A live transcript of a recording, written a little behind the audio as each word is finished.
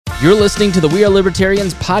You're listening to the We Are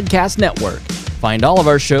Libertarians Podcast Network. Find all of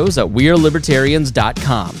our shows at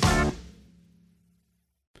wearelibertarians.com.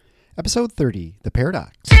 Episode 30, The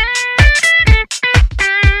Paradox.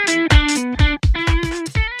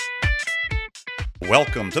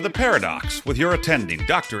 Welcome to The Paradox with your attending,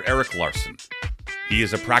 Dr. Eric Larson. He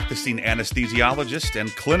is a practicing anesthesiologist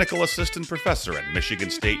and clinical assistant professor at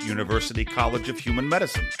Michigan State University College of Human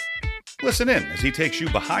Medicine. Listen in as he takes you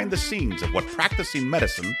behind the scenes of what practicing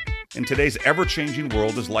medicine in today's ever-changing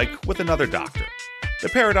world is like with another doctor. The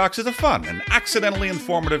Paradox is a fun and accidentally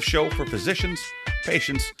informative show for physicians,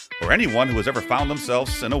 patients, or anyone who has ever found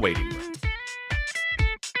themselves in a waiting room.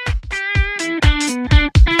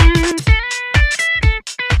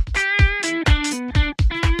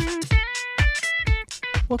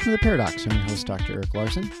 Welcome to The Paradox. I'm your host, Dr. Eric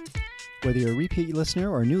Larson. Whether you're a repeat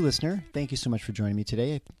listener or a new listener, thank you so much for joining me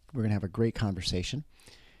today. We're going to have a great conversation.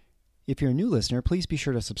 If you're a new listener, please be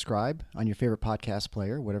sure to subscribe on your favorite podcast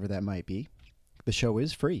player, whatever that might be. The show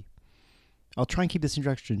is free. I'll try and keep this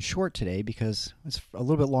introduction short today because it's a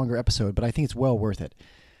little bit longer episode, but I think it's well worth it.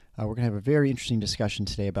 We're going to have a very interesting discussion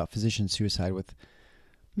today about physician suicide with,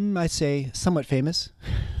 I'd say, somewhat famous,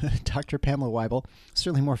 Dr. Pamela Wible,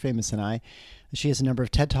 certainly more famous than I. She has a number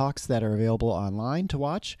of TED Talks that are available online to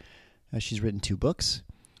watch. She's written 2 books,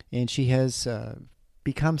 and she has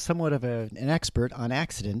become somewhat of an expert on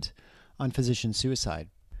accident on physician suicide.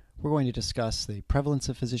 We're going to discuss the prevalence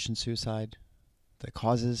of physician suicide, the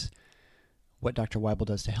causes, what Dr. Wible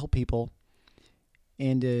does to help people,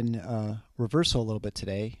 and in reversal a little bit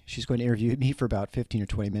today, she's going to interview me for about 15 or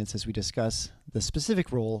 20 minutes as we discuss the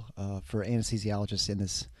specific role for anesthesiologists in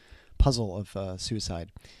this puzzle of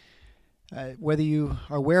suicide. Whether you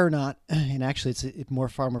are aware or not, and actually it's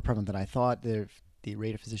far more prevalent than I thought, the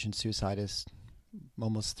rate of physician suicide is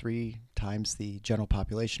almost 3 times the general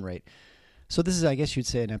population rate. So this is, I guess you'd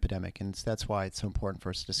say, an epidemic, and that's why it's so important for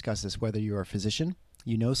us to discuss this, whether you're a physician,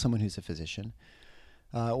 you know someone who's a physician,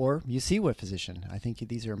 or you see what physician. I think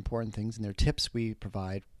these are important things, and they're tips we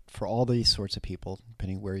provide for all these sorts of people,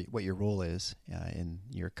 depending what your role is in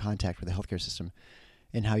your contact with the healthcare system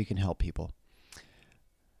and how you can help people.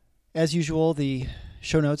 As usual, the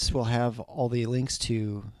show notes will have all the links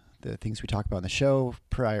to the things we talk about in the show,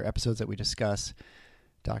 prior episodes that we discuss,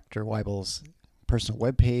 Dr. Wible's personal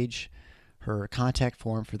webpage, her contact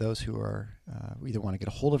form for those who are either want to get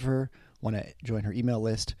a hold of her, want to join her email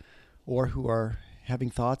list, or who are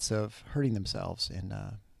having thoughts of hurting themselves. And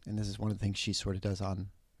this is one of the things she sort of does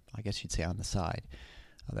on, I guess you'd say, on the side.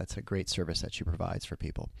 That's a great service that she provides for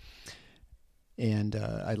people. And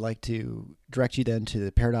I'd like to direct you then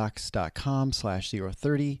to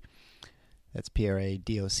theparadox.com/030. That's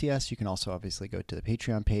PRADOCS. You can also obviously go to the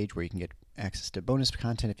Patreon page where you can get access to bonus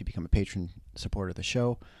content if you become a patron supporter of the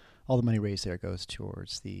show. All the money raised there goes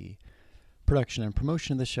towards the production and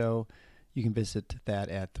promotion of the show. You can visit that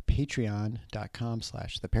at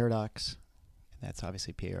patreon.com/theparadox. And that's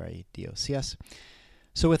obviously PRADOCS.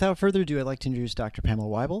 So without further ado, I'd like to introduce Dr. Pamela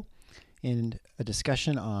Wible and a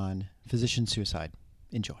discussion on physician suicide.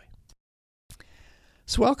 Enjoy.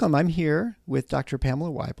 So welcome. I'm here with Dr.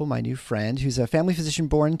 Pamela Wible, my new friend, who's a family physician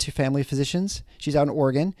born to family physicians. She's out in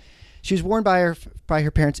Oregon. She was warned by her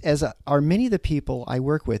parents, as are many of the people I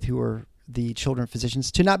work with who are the children of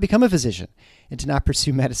physicians, to not become a physician and to not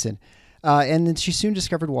pursue medicine. And then she soon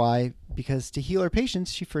discovered why, because to heal her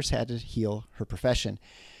patients, she first had to heal her profession.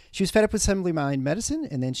 She was fed up with assembly-minded medicine,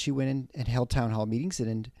 and then she went in and held town hall meetings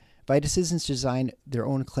and invited citizens to design their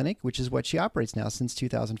own clinic, which is what she operates now since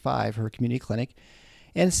 2005, her community clinic,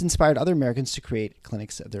 and it's inspired other Americans to create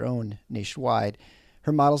clinics of their own nationwide.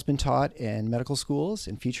 Her model's been taught in medical schools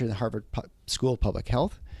and featured in the Harvard School of Public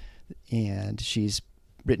Health, and she's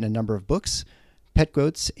written a number of books, Pet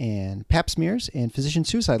Goats and Pap Smears, and Physician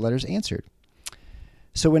Suicide Letters Answered.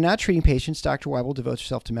 So when not treating patients, Dr. Wible devotes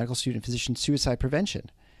herself to medical student physician suicide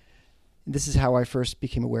prevention. This is how I first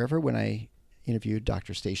became aware of her when I interviewed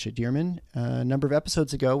Dr. Stacia Dearman a number of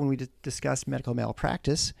episodes ago when we discussed medical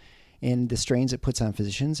malpractice and the strains it puts on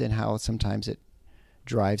physicians and how sometimes it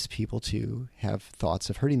drives people to have thoughts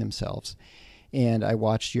of hurting themselves. And I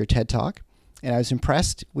watched your TED Talk, and I was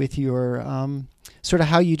impressed with your sort of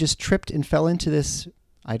how you just tripped and fell into this,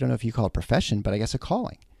 I don't know if you call it profession, but I guess a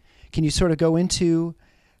calling. Can you sort of go into,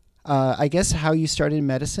 I guess, how you started in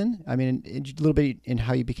medicine? I mean, a little bit in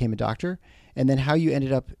how you became a doctor, and then how you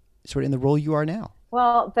ended up sort of in the role you are now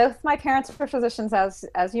Well, both my parents were physicians,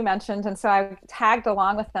 as you mentioned, and so I tagged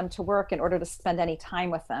along with them to work in order to spend any time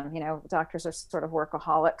with them. You know, doctors are sort of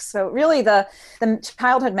workaholics. So really, the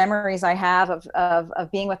childhood memories I have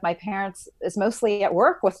of being with my parents is mostly at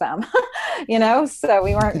work with them. You know, so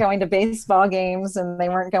we weren't going to baseball games and they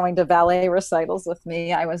weren't going to ballet recitals with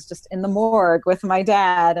me. I was just in the morgue with my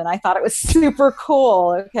dad, and I thought it was super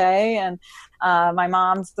cool. Okay, and my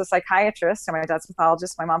mom's a psychiatrist, and my dad's a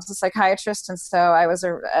pathologist. My mom's a psychiatrist, and so I was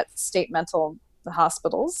at state mental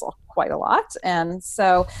hospitals quite a lot. And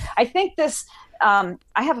so I think this, I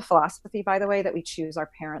have a philosophy, by the way, that we choose our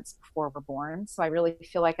parents before we're born. So I really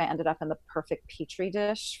feel like I ended up in the perfect petri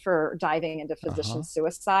dish for diving into physician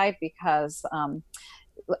suicide, because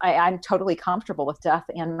I'm totally comfortable with death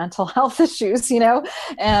and mental health issues, you know,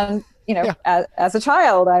 and, you know, as a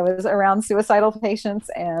child, I was around suicidal patients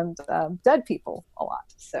and dead people a lot.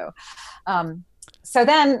 So, so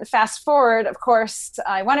then fast forward, of course,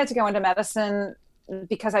 I wanted to go into medicine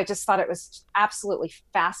because I just thought it was absolutely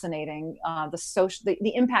fascinating,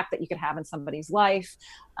 the impact that you could have in somebody's life.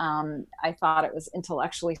 I thought it was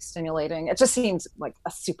intellectually stimulating. It just seemed like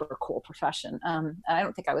a super cool profession. I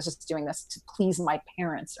don't think I was just doing this to please my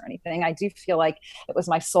parents or anything. I do feel like it was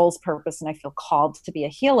my soul's purpose, and I feel called to be a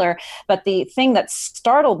healer. But the thing that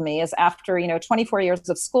startled me is after, 24 years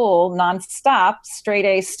of school, nonstop, straight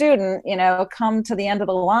A student, come to the end of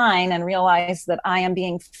the line and realize that I am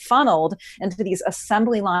being funneled into these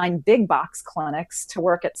assembly line big box clinics to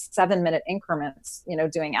work at 7-minute increments,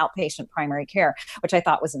 doing outpatient primary care, which I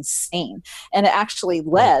thought was insane. And it actually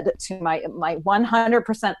led to my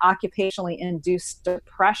 100% occupationally induced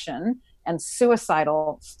depression and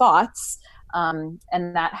suicidal thoughts. And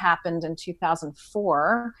that happened in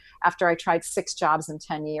 2004 after I tried 6 jobs in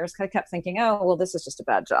 10 years. I kept thinking, oh, well, this is just a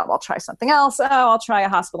bad job. I'll try something else. Oh, I'll try a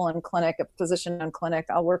hospital and clinic, a physician and clinic.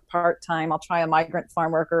 I'll work part-time. I'll try a migrant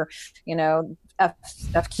farm worker,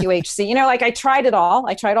 FQHC, like I tried it all.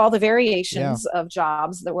 I tried all the variations of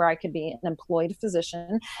jobs where I could be an employed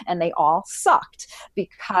physician, and they all sucked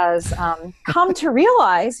because come to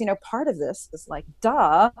realize, part of this is like,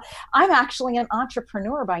 duh, I'm actually an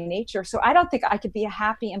entrepreneur by nature. So I don't think I could be a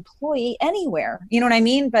happy employee anywhere. You know what I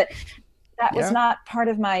mean? But that was not part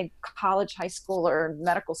of my college, high school, or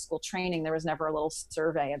medical school training. There was never a little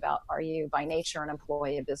survey about, are you by nature an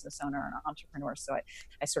employee, a business owner, an entrepreneur? So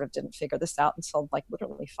I sort of didn't figure this out until like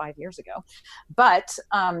literally 5 years ago. But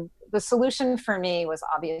the solution for me was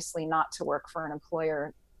obviously not to work for an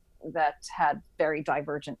employer that had very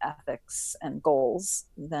divergent ethics and goals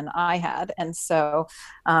than I had. And so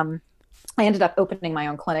I ended up opening my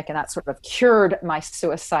own clinic, and that sort of cured my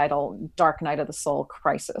suicidal dark night of the soul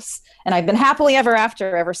crisis. And I've been happily ever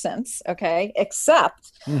after ever since. Okay.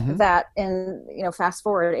 Except that fast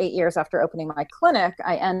forward 8 years after opening my clinic,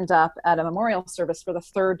 I end up at a memorial service for the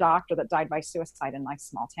 3rd doctor that died by suicide in my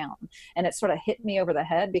small town. And it sort of hit me over the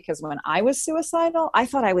head, because when I was suicidal, I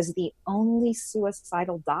thought I was the only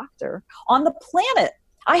suicidal doctor on the planet.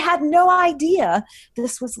 I had no idea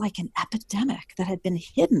this was like an epidemic that had been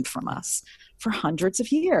hidden from us for hundreds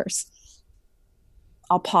of years.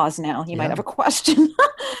 I'll pause now. You might have a question.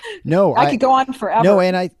 No, I could go on forever.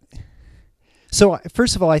 No, so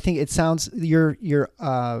first of all, I think it sounds your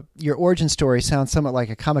origin story sounds somewhat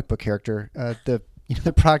like a comic book character.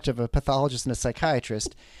 The product of a pathologist and a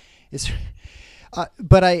psychiatrist is,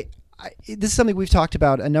 but this is something we've talked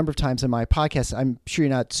about a number of times in my podcast. I'm sure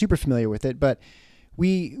you're not super familiar with it, but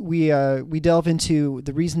we delve into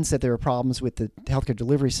the reasons that there are problems with the healthcare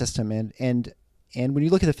delivery system, and when you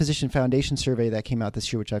look at the Physician Foundation survey that came out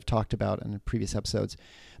this year, which I've talked about in the previous episodes,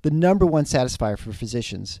 the number one satisfier for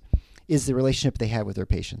physicians is the relationship they have with their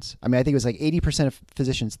patients. I mean, I think it was like 80% of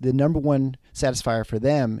physicians, the number one satisfier for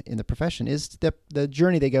them in the profession is the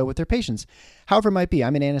journey they go with their patients. However it might be.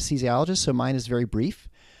 I'm an anesthesiologist, so mine is very brief,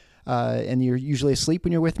 and you're usually asleep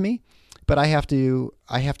when you're with me, but I have to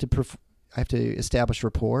establish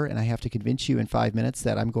rapport, and I have to convince you in 5 minutes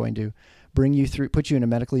that I'm going to bring you through, put you in a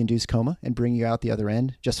medically induced coma and bring you out the other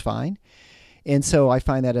end just fine. And so I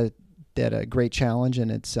find that a great challenge, and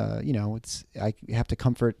it's I have to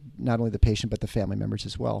comfort not only the patient but the family members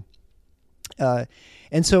as well.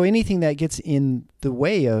 And so anything that gets in the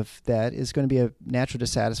way of that is going to be a natural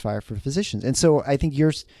dissatisfier for physicians. And so I think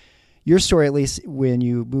your story, at least when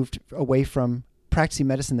you moved away from practicing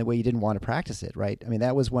medicine the way you didn't want to practice it, right? I mean,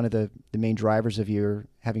 that was one of the main drivers of your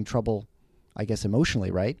having trouble I guess,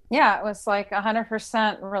 emotionally, right? Yeah, it was like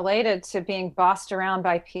 100% related to being bossed around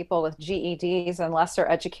by people with GEDs and lesser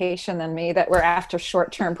education than me that were after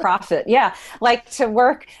short-term profit. Yeah, like to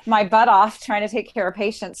work my butt off trying to take care of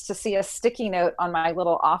patients, to see a sticky note on my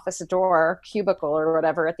little office door, cubicle or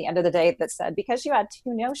whatever at the end of the day that said, because you had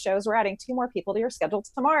 2 no-shows, we're adding 2 more people to your schedule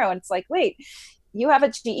tomorrow. And it's like, wait, you have a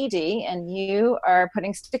GED and you are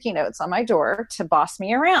putting sticky notes on my door to boss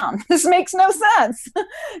me around. This makes no sense,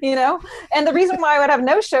 you know? And the reason why I would have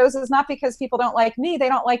no shows is not because people don't like me. They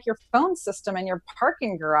don't like your phone system and your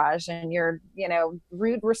parking garage and your, you know,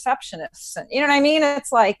 rude receptionists. And, you know what I mean?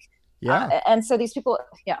 It's like, Yeah. And so these people,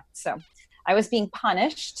 yeah. So I was being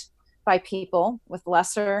punished by people with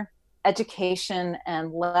lesser education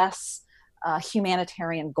and less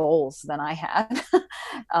humanitarian goals than I had.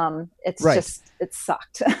 It's Right. just, it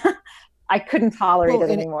sucked. I couldn't tolerate it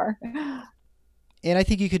anymore. And I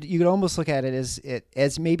think you could almost look at it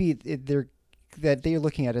as maybe they're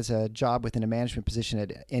looking at it as a job within a management position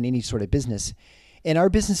in any sort of business. And our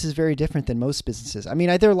business is very different than most businesses. I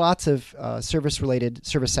mean, there are lots of service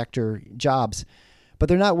sector jobs, but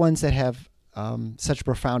they're not ones that have such a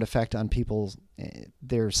profound effect on people's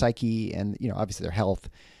their psyche and, you know, obviously their health.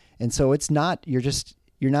 And so it's not, you're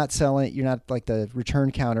not selling, you're not like the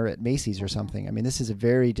return counter at Macy's or something. I mean, this is a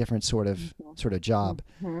very different sort of job.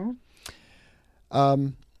 Mm-hmm.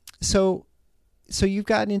 So you've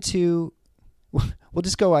gotten into, we'll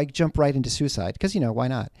just go, jump right into suicide because, you know, why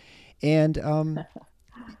not? And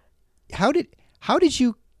how did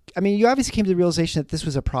you, I mean, you obviously came to the realization that this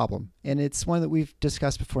was a problem, and it's one that we've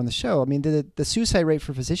discussed before in the show. I mean, the suicide rate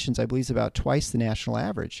for physicians, I believe, is about twice the national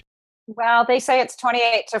average. Well, they say it's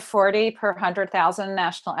 28 to 40 per 100,000.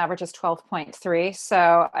 National average is 12.3.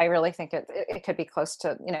 So I really think it could be close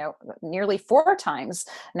to, you know, nearly 4 times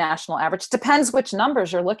national average. Depends which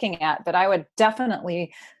numbers you're looking at. But I would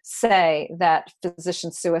definitely say that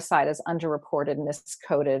physician suicide is underreported,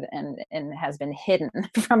 miscoded, and has been hidden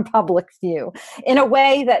from public view in a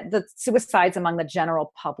way that the suicides among the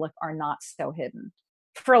general public are not so hidden.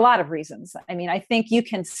 For a lot of reasons. I mean, I think you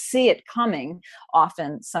can see it coming.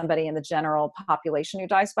 Often somebody in the general population who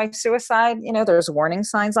dies by suicide, you know, there's warning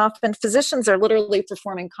signs often. Physicians are literally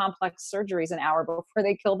performing complex surgeries an hour before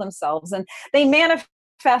they kill themselves, and they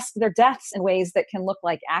manifest their deaths in ways that can look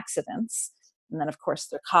like accidents. And then, of course,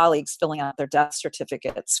 their colleagues filling out their death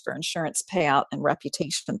certificates for insurance payout and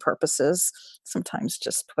reputation purposes sometimes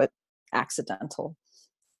just put accidental,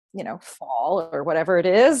 you know, fall or whatever it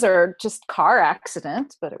is, or just car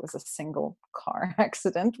accident, but it was a single car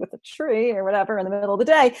accident with a tree or whatever in the middle of the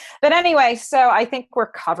day. But anyway, so I think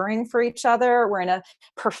we're covering for each other. We're in a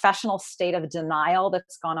professional state of denial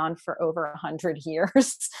that's gone on for over 100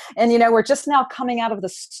 years. And, you know, we're just now coming out of the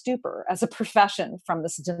stupor as a profession from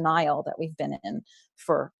this denial that we've been in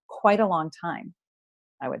for quite a long time,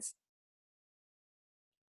 I would say.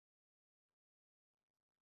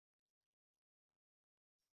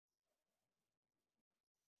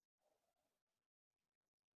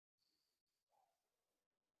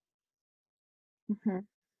 Mm-hmm.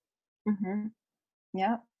 Mm-hmm.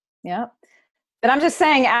 Yeah. Yeah. But I'm just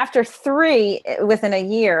saying, after 3 within a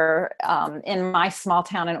year, in my small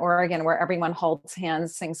town in Oregon, where everyone holds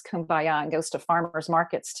hands, sings Kumbaya, and goes to farmers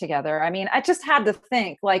markets together. I mean, I just had to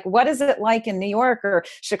think, like, what is it like in New York or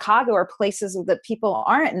Chicago or places that people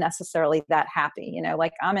aren't necessarily that happy? You know,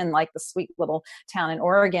 like I'm in like the sweet little town in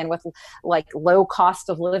Oregon with like low cost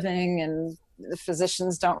of living, and the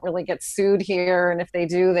physicians don't really get sued here, and if they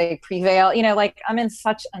do, they prevail. You know, like I'm in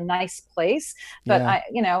such a nice place, but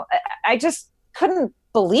Yeah. I just couldn't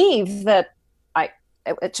believe that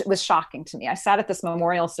it was shocking to me. I sat at this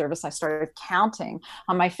memorial service. I started counting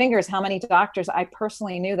on my fingers how many doctors I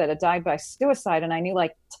personally knew that had died by suicide. And I knew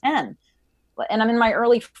like 10, and I'm in my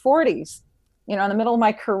early 40s, you know, in the middle of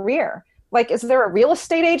my career. Like, is there a real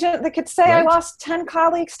estate agent that could say I Right. lost 10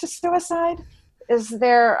 colleagues to suicide? Is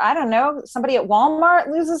there, I don't know, somebody at Walmart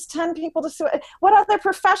loses 10 people to suicide? What other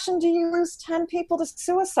profession do you lose 10 people to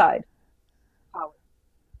suicide?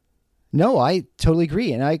 No, I totally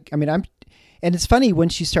agree. And and it's funny when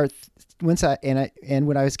when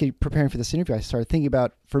I was preparing for this interview, I started thinking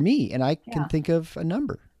about, for me, and I can think of a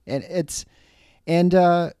number, and it's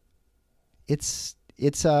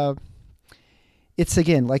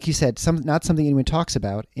again, like you said, not something anyone talks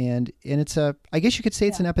about. And it's I guess you could say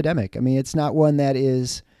it's an epidemic. I mean, it's not one that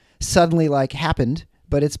is suddenly like happened,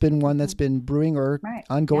 but it's been one that's been brewing or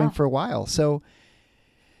ongoing for a while. So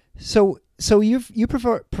you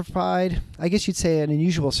provide, I guess you'd say, an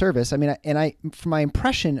unusual service. I mean, from my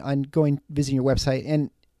impression on visiting your website,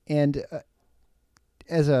 and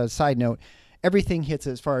as a side note, everything hits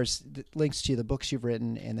as far as links to the books you've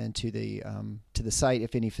written, and then to the site.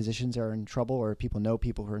 If any physicians are in trouble or people know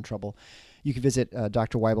people who are in trouble, you can visit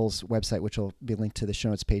Dr. Wible's website, which will be linked to the show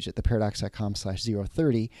notes page at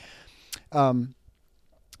theparadox.com/030.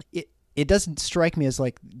 It doesn't strike me as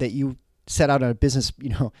like that you set out on a business,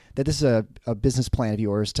 that this is a business plan of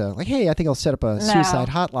yours to like, hey, I think I'll set up a suicide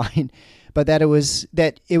hotline. But that it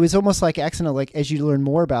was almost like accidental. Like as you learn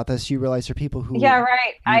more about this, you realize there are people who need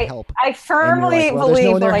help. I firmly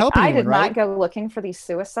believe I did not go looking for these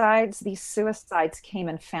suicides. These suicides came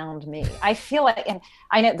and found me. I feel like, and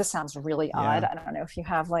I know this sounds really odd. I don't know if you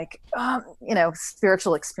have like,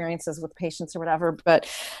 spiritual experiences with patients or whatever, but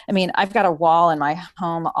I mean, I've got a wall in my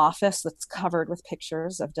home office that's covered with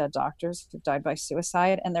pictures of dead doctors who've died by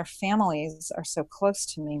suicide, and their families are so close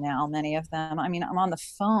to me now, many of them. I mean, I'm on the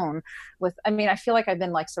phone I feel like I've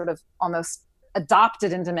been like sort of almost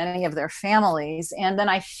adopted into many of their families. And then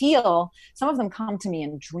I feel some of them come to me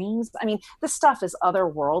in dreams. I mean, this stuff is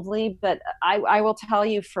otherworldly, but I will tell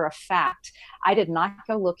you for a fact, I did not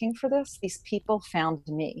go looking for this. These people found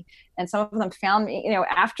me, and some of them found me,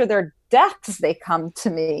 after their deaths, they come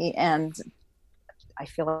to me, and I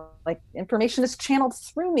feel like information is channeled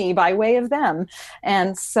through me by way of them.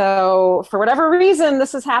 And so for whatever reason,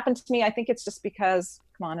 this has happened to me. I think it's just because,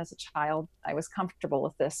 come on, as a child, I was comfortable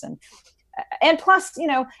with this. And plus,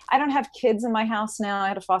 I don't have kids in my house now. I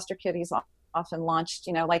had a foster kid. He's often launched,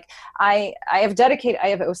 I have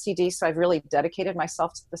OCD. So I've really dedicated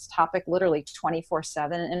myself to this topic literally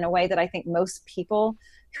 24/7 in a way that I think most people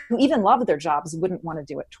who even love their jobs wouldn't want to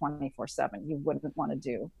do it 24/7. You wouldn't want to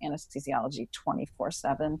do anesthesiology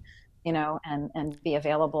 24/7, and be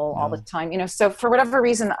available all the time, so for whatever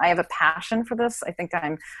reason, I have a passion for this. I think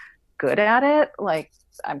I'm good at it. Like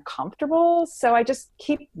I'm comfortable. So I just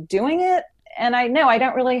keep doing it. And I know I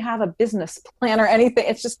don't really have a business plan or anything.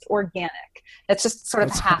 It's just organic. It's just sort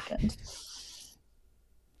of happened.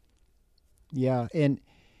 Yeah. And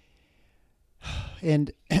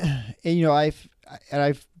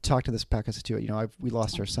I've talked to this podcast too. We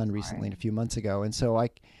lost our son recently, a few months ago. And so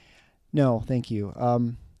no, thank you.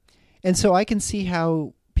 And so I can see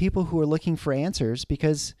how people who are looking for answers,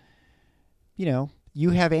 because,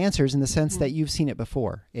 you have answers in the sense that you've seen it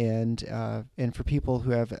before, and for people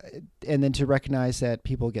who have, and then to recognize that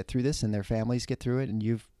people get through this and their families get through it, and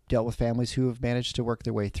you've dealt with families who have managed to work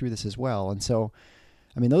their way through this as well. And so,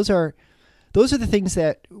 I mean, those are the things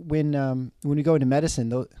that when we go into medicine,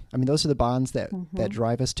 those are the bonds that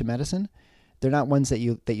drive us to medicine. They're not ones that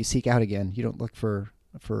you seek out again. You don't look for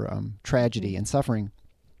tragedy and suffering,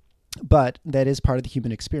 but that is part of the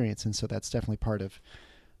human experience, and so that's definitely part of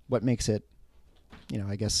what makes it,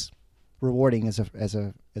 I guess, rewarding as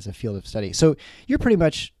a field of study. So you're pretty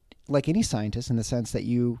much like any scientist in the sense that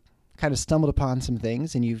you kind of stumbled upon some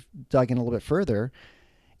things and you've dug in a little bit further,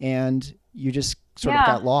 and you just sort of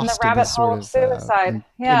got lost in this sort of suicide.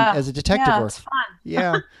 As a detective work. It's fun.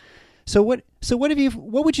 Yeah. So what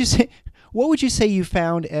would you say you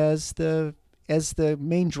found as the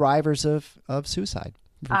main drivers of suicide?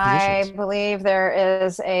 I believe there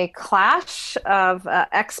is a clash of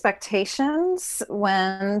expectations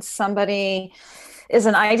when somebody is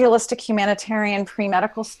an idealistic humanitarian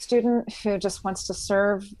pre-medical student who just wants to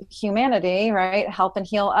serve humanity, right? Help and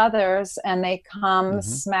heal others. And they come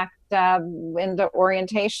smack dab into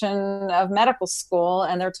orientation of medical school,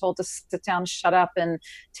 and they're told to sit down, shut up, and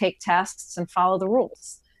take tests and follow the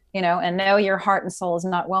rules, and know your heart and soul is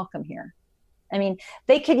not welcome here. I mean,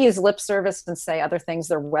 they could use lip service and say other things.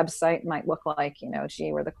 Their website might look like,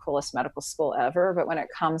 gee, we're the coolest medical school ever. But when it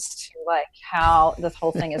comes to like how the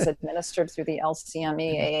whole thing is administered through the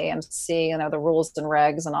LCME, AAMC, the rules and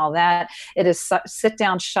regs and all that, it is sit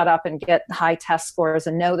down, shut up, and get high test scores,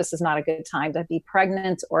 and know this is not a good time to be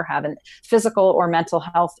pregnant or have a physical or mental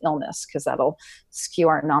health illness, because that'll skew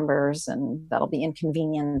our numbers and that'll be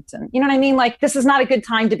inconvenient. And you know what I mean? Like, this is not a good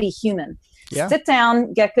time to be human. Yeah. Sit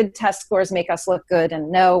down, get good test scores, make us look good,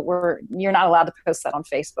 and no, you're not allowed to post that on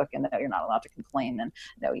Facebook, and no, you're not allowed to complain, and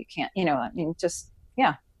no, you can't,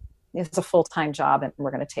 it's a full-time job, and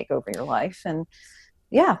we're going to take over your life. And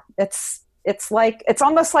yeah, it's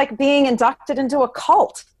almost like being inducted into a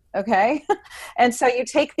cult. Okay. And so you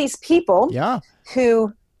take these people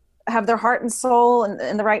who have their heart and soul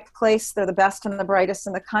in the right place. They're the best and the brightest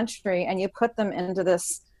in the country. And you put them into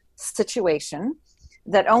this situation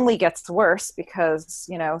that only gets worse because,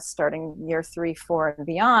 starting year 3, 4 and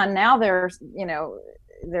beyond, now they're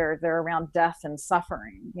around death and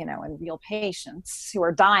suffering, and real patients who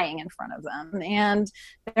are dying in front of them. And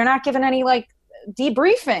they're not given any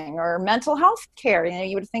debriefing or mental health care.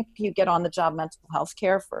 You would think you get on the job mental health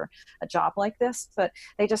care for a job like this, but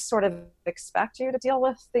they just sort of expect you to deal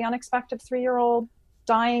with the unexpected 3-year-old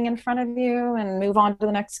dying in front of you and move on to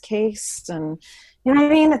the next case. And you know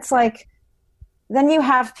what I mean? It's like, then you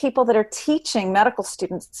have people that are teaching medical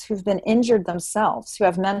students who've been injured themselves, who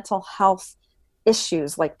have mental health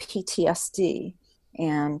issues like PTSD,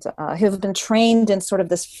 and who have been trained in sort of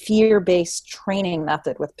this fear-based training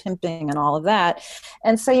method with pimping and all of that.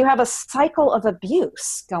 And so you have a cycle of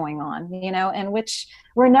abuse going on, in which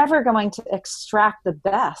we're never going to extract the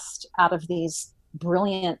best out of these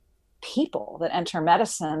brilliant people that enter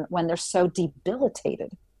medicine when they're so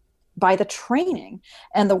debilitated by the training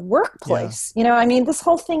and the workplace. Yeah. This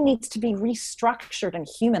whole thing needs to be restructured and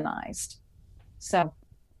humanized. So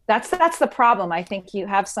that's the problem. I think you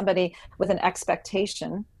have somebody with an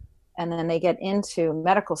expectation, and then they get into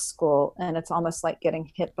medical school and it's almost like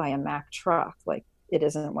getting hit by a Mack truck. Like, it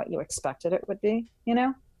isn't what you expected it would be,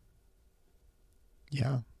 Yeah.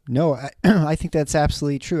 No, I think that's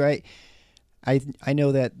absolutely true. I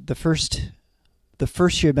know that the first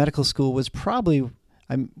year of medical school was probably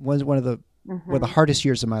was one of the hardest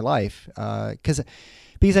years of my life, because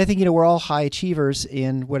I think we're all high achievers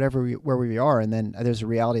in where we are, and then there's a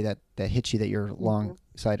reality that hits you that you're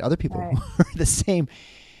alongside other people who are the same,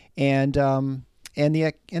 and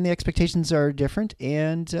the expectations are different,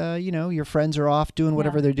 and your friends are off doing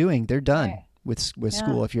whatever they're doing. They're done with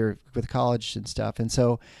school if you're with college and stuff,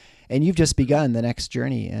 and you've just begun the next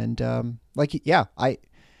journey, and I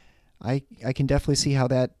can definitely see how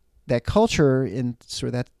that culture in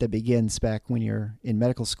sort of that begins back when you're in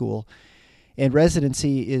medical school, and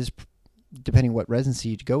residency is, depending what residency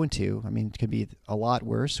you go into, it could be a lot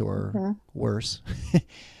worse or worse.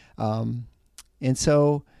 And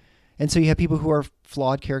so you have people who are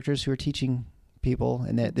flawed characters who are teaching people,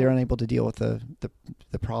 and that they're unable to deal with the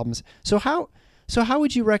problems. So how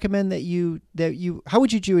would you recommend how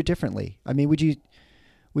would you do it differently? Would you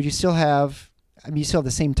still have, you still have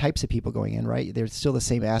the same types of people going in, right? There's still the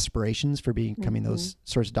same aspirations for becoming those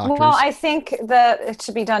sorts of doctors. Well, I think that it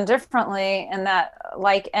should be done differently, and that,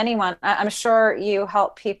 like anyone, I'm sure you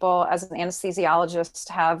help people as an anesthesiologist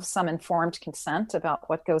have some informed consent about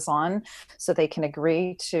what goes on, so they can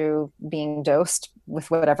agree to being dosed with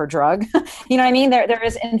whatever drug. You know what I mean? There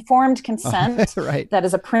is informed consent. Right. That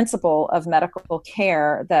is a principle of medical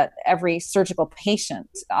care, that every surgical patient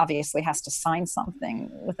obviously has to sign something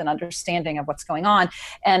with an understanding of what's going on.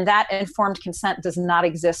 And that informed consent does not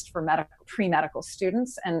exist for pre-medical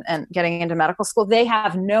students and getting into medical school. They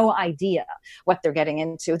have no idea what they're getting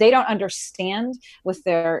into. They don't understand, with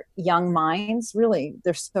their young minds, really,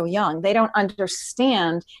 they're so young, they don't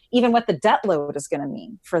understand even what the debt load is going to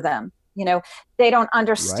mean for them. They don't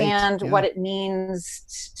understand what it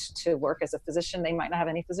means to work as a physician. They might not have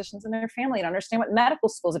any physicians in their family. They don't understand what medical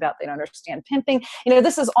school is about. They don't understand pimping.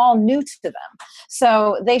 This is all new to them.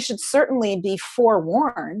 So they should certainly be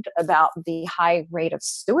forewarned about the high rate of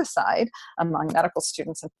suicide among medical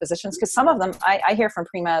students and physicians, because some of them, I hear from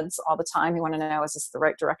pre-meds all the time who want to know, is this the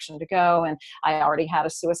right direction to go? And I already had a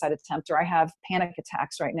suicide attempt, or I have panic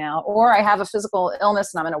attacks right now, or I have a physical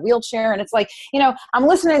illness and I'm in a wheelchair. And it's like, I'm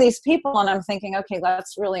listening to these people and I'm thinking, okay,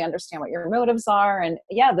 let's really understand what your motives are. And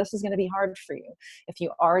this is going to be hard for you if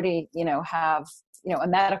you already, have, a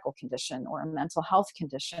medical condition or a mental health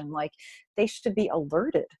condition. Like, they should be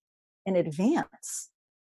alerted in advance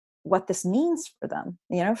what this means for them,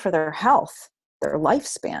 for their health, their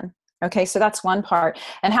lifespan. Okay, so that's one part.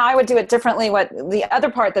 And how I would do it differently, what the other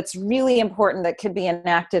part that's really important that could be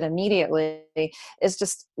enacted immediately is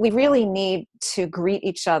just, we really need to greet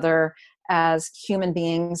each other as human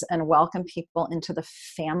beings and welcome people into the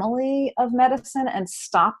family of medicine, and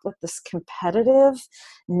stop with this competitive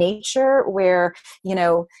nature where,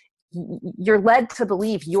 you're led to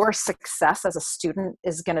believe your success as a student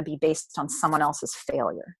is going to be based on someone else's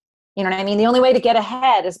failure. You know what I mean? The only way to get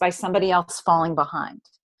ahead is by somebody else falling behind,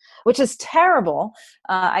 which is terrible.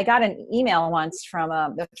 I got an email once from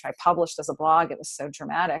which I published as a blog. It was so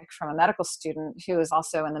dramatic, from a medical student who is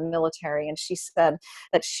also in the military. And she said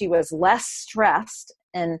that she was less stressed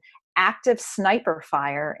in active sniper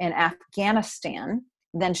fire in Afghanistan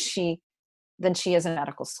than she is in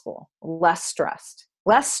medical school. Less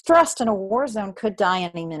stressed in a war zone, could die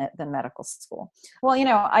any minute, than medical school.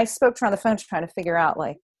 Well, I spoke to her on the phone trying to figure out,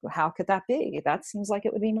 like, how could that be? That seems like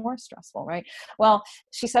it would be more stressful, right? Well,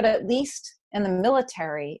 she said, at least in the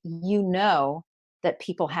military, that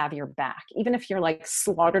people have your back. Even if you're like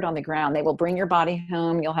slaughtered on the ground, they will bring your body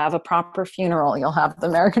home. You'll have a proper funeral. You'll have the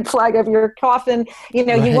American flag over your coffin. You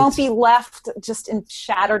know, you won't be left just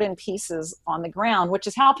shattered in pieces on the ground, which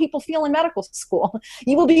is how people feel in medical school.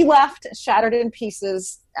 You will be left shattered in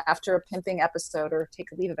pieces after a pimping episode or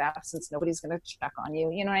take a leave of absence. Nobody's going to check on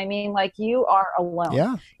you. You know what I mean? Like, you are alone.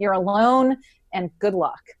 Yeah. You're alone, and good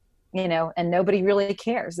luck. You know, and nobody really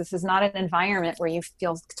cares. This is not an environment where you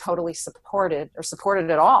feel totally supported or supported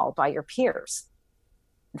at all by your peers.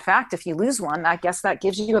 In fact, if you lose one, I guess that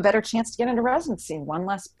gives you a better chance to get into residency. One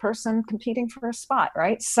less person competing for a spot,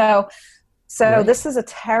 right? So right. This is a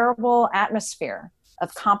terrible atmosphere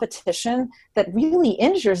of competition that really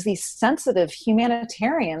injures these sensitive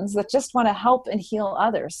humanitarians that just want to help and heal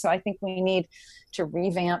others. So I think we need to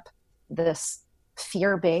revamp this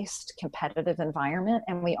fear-based competitive environment,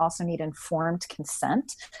 and we also need informed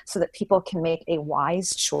consent so that people can make a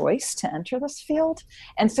wise choice to enter this field,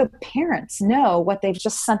 and so parents know what they've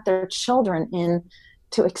just sent their children in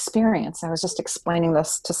to experience. I was just explaining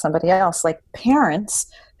this to somebody else, like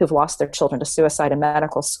parents who've lost their children to suicide in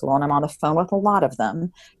medical school, and I'm on the phone with a lot of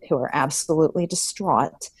them who are absolutely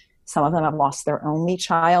distraught. Some of them have lost their only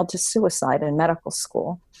child to suicide in medical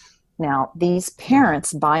school. Now, these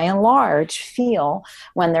parents, by and large, feel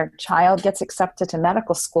when their child gets accepted to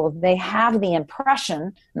medical school, they have the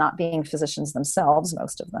impression, not being physicians themselves,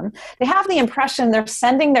 most of them, they have the impression they're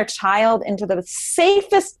sending their child into the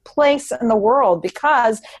safest place in the world,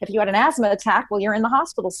 because if you had an asthma attack, well, you're in the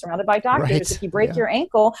hospital surrounded by doctors. Right. If you break your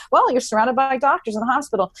ankle, well, you're surrounded by doctors in the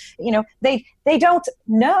hospital. You know, they don't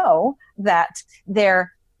know that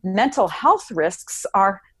their mental health risks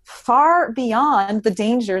are far beyond the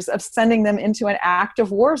dangers of sending them into an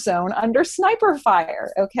active war zone under sniper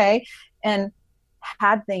fire, okay? And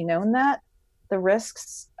had they known that the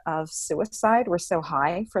risks of suicide were so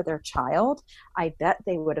high for their child, I bet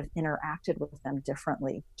they would have interacted with them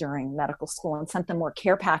differently during medical school and sent them more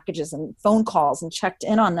care packages and phone calls and checked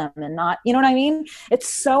in on them, and not, you know what I mean? It's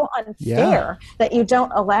so unfair that you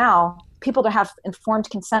don't allow people to have informed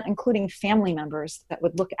consent, including family members that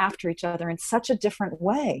would look after each other in such a different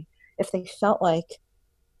way if they felt like,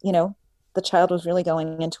 you know, the child was really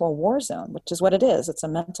going into a war zone, which is what it is. It's a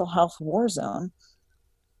mental health war zone.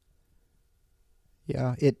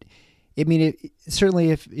 Yeah.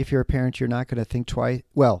 Certainly if you're a parent, you're not going to think twice.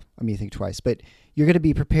 Well, I mean, think twice, but you're going to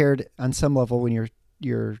be prepared on some level when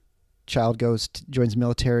your child joins the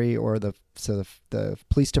military or the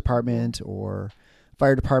police department or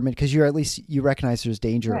fire department, because you recognize there's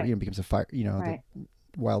danger. Right. You know, becomes a fire. You know, right.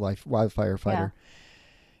 the wildfire fighter.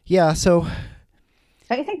 Yeah. So.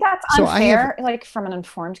 Don't you think that's unfair? Like, from an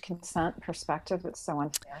informed consent perspective, it's so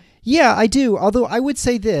unfair. Yeah, I do. Although I would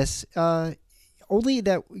say this, only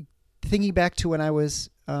that thinking back to when I was,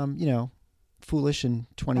 foolish and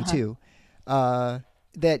 22,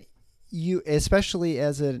 that you, especially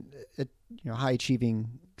as a high achieving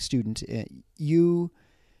student,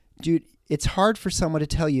 it's hard for someone to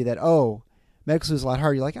tell you that, oh, medical school is a lot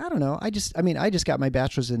harder. You're like, I don't know. I just got my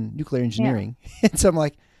bachelor's in nuclear engineering. Yeah. And so I'm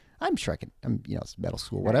like, I'm it's medical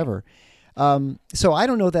school, whatever. So I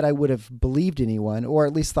don't know that I would have believed anyone, or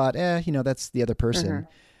at least thought, that's the other person.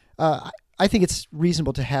 I think it's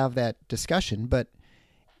reasonable to have that discussion, but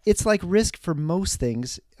it's like risk for most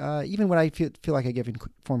things. Even when I feel like I do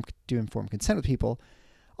informed consent with people,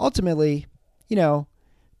 ultimately,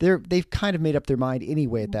 they've kind of made up their mind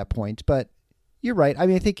anyway at that point. But you're right. I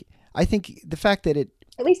mean, I think the fact that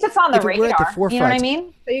at least it's on the radar. At the forefront, you know what I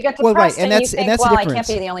mean? So you get depressed, right, and you think, that's well, I can't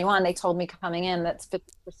be the only one. They told me coming in that's 50% of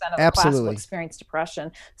the class will experience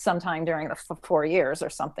depression sometime during the 4 years or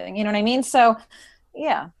something. You know what I mean? So,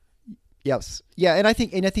 yeah. Yes. Yeah, and I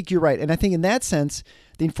think you're right. And I think in that sense,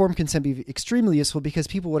 the informed consent be extremely useful, because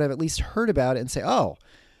people would have at least heard about it and say, oh,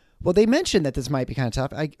 well, they mentioned that this might be kind of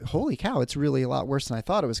tough. Holy cow, it's really a lot worse than I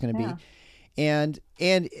thought it was going to be. And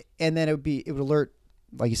then it would alert,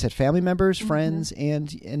 like you said, family members, friends,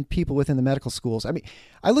 and people within the medical schools. I mean,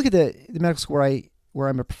 I look at the medical school where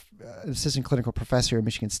I'm an assistant clinical professor at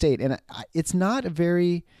Michigan State, and it's not a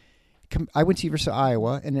very. I went to University of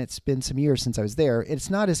Iowa, and it's been some years since I was there. It's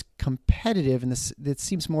not as competitive, and it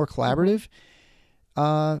seems more collaborative.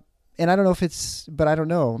 And I don't know but I don't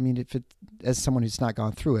know. I mean, as someone who's not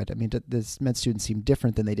gone through it, I mean, this med students seem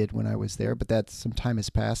different than they did when I was there, but that some time has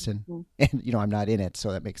passed, and I'm not in it,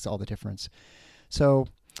 so that makes all the difference. So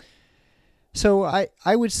I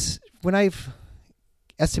would, when I've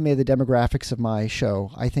estimated the demographics of my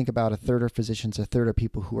show, I think about a third are physicians, a third are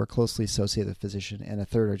people who are closely associated with a physician, and a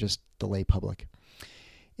third are just the lay public.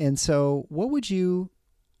 And so what would you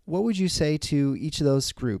say to each of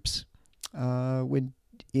those groups when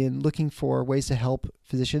in looking for ways to help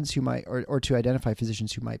physicians who might, or to identify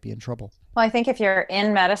physicians who might be in trouble? Well, I think if you're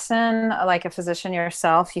in medicine, like a physician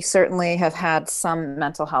yourself, you certainly have had some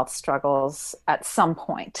mental health struggles at some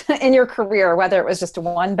point in your career, whether it was just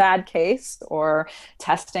one bad case or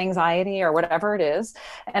test anxiety or whatever it is.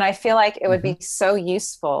 And I feel like it would be so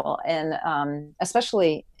useful in,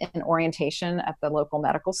 especially in orientation at the local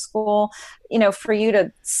medical school, for you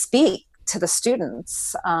to speak to the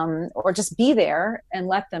students, or just be there and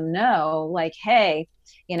let them know, like, hey,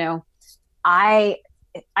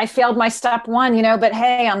 I failed my step one, but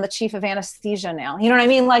hey, I'm the chief of anesthesia now. You know what I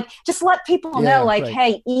mean? Like, just let people know, like, right.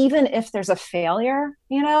 Hey, even if there's a failure,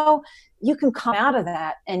 you can come out of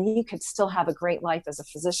that and you could still have a great life as a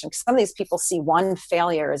physician. Because some of these people see one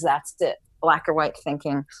failure as that's it, black or white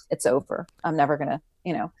thinking, it's over. I'm never going to,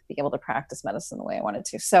 be able to practice medicine the way I wanted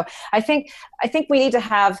to. So I think we need to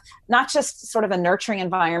have not just sort of a nurturing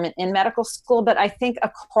environment in medical school, but I think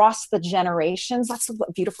across the generations. That's the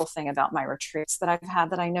beautiful thing about my retreats that I've had,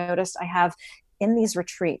 that I noticed I have in these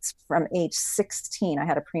retreats from age 16, I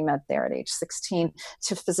had a pre-med there at age 16,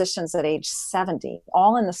 to physicians at age 70,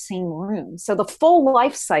 all in the same room. So the full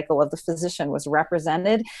life cycle of the physician was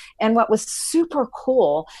represented. And what was super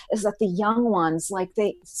cool is that the young ones, like,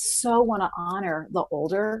 they so want to honor the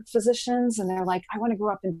older physicians. And they're like, I want to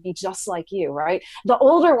grow up and be just like you, right? The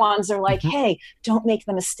older ones are like, hey, don't make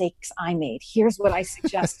the mistakes I made. Here's what I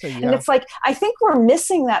suggest. Yeah. And it's like, I think we're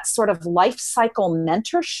missing that sort of life cycle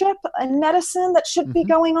mentorship in medicine that should be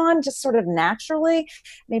going on just sort of naturally.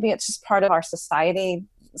 Maybe it's just part of our society,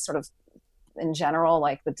 sort of in general,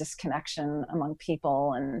 like the disconnection among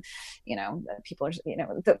people, and people are,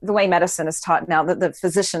 the way medicine is taught now, that the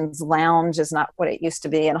physician's lounge is not what it used to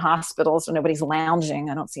be in hospitals. So nobody's lounging.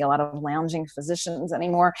 I don't see a lot of lounging physicians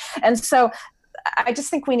anymore. And so I just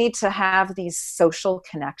think we need to have these social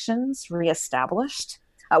connections reestablished.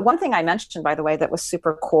 One thing I mentioned, by the way, that was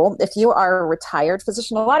super cool, if you are a retired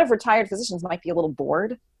physician, a lot of retired physicians might be a little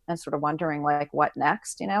bored and sort of wondering, like, what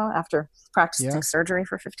next, after practicing surgery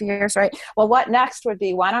for 50 years, right? Well, what next would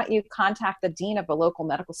be, why don't you contact the dean of a local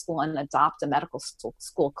medical school and adopt a medical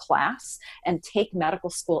school class and take medical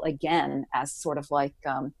school again as sort of like,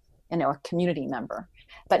 a community member,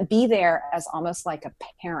 but be there as almost like a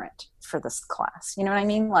parent for this class. You know what I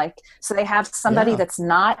mean? Like, so they have somebody that's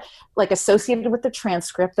not like associated with the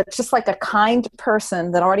transcript, that's just like a kind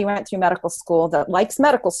person that already went through medical school, that likes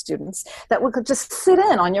medical students, that would just sit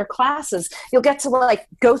in on your classes. You'll get to like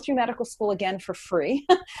go through medical school again for free.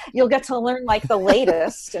 You'll get to learn like the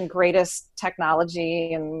latest and greatest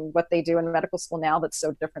technology and what they do in medical school now that's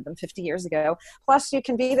so different than 50 years ago. Plus you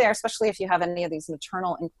can be there, especially if you have any of these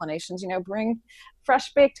maternal inclinations, bring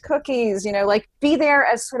fresh baked cookies, like be there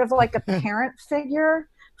as sort of like a parent figure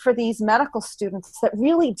for these medical students that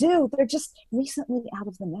really do. They're just recently out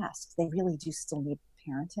of the nest. They really do still need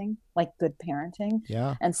parenting, like good parenting,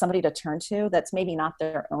 and somebody to turn to that's maybe not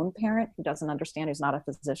their own parent, who doesn't understand, who's not a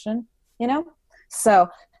physician, So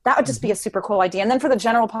that would just be a super cool idea. And then for the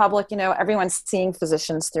general public, everyone's seeing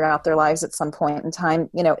physicians throughout their lives at some point in time.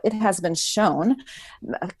 It has been shown,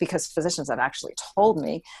 because physicians have actually told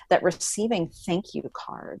me, that receiving thank you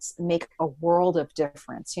cards make a world of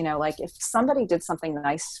difference. Like if somebody did something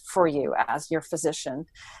nice for you as your physician,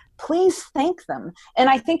 please thank them. And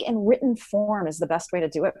I think in written form is the best way to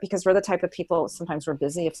do it, because we're the type of people, sometimes we're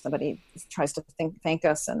busy. If somebody tries to thank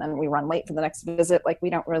us and then we run late for the next visit, like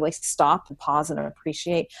we don't really stop and pause and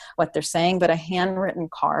appreciate what they're saying. But a handwritten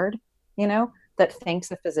card, that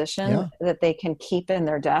thanks a physician, that they can keep in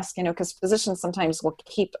their desk, because physicians sometimes will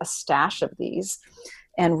keep a stash of these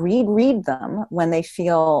and read them when they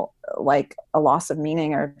feel like a loss of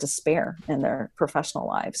meaning or despair in their professional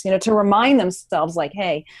lives, to remind themselves like,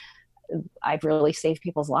 hey, I've really saved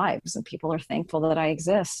people's lives and people are thankful that I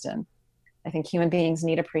exist. And I think human beings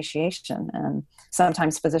need appreciation. And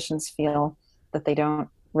sometimes physicians feel that they don't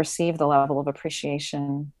receive the level of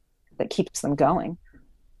appreciation that keeps them going,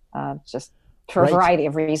 just for a variety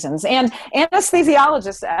of reasons. And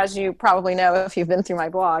anesthesiologists, as you probably know if you've been through my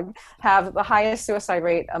blog, have the highest suicide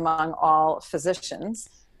rate among all physicians.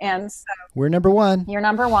 And so we're number one. You're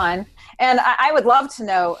number one. And I would love to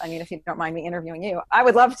know, if you don't mind me interviewing you, I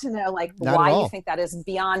would love to know why you think that is,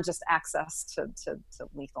 beyond just access to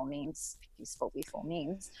lethal means, peaceful lethal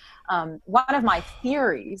means. One of my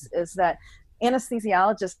theories is that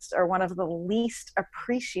anesthesiologists are one of the least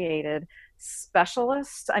appreciated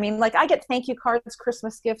specialist. I mean, like I get thank you cards,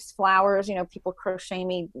 Christmas gifts, flowers, people crochet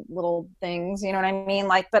me little things, you know what I mean?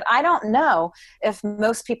 Like, but I don't know if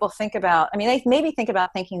most people think about, I mean, they maybe think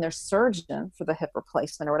about thanking their surgeon for the hip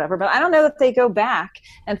replacement or whatever, but I don't know that they go back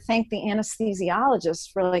and thank the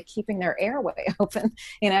anesthesiologist for like keeping their airway open,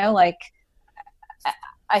 like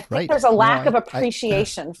I think there's a lack of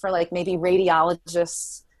appreciation for like maybe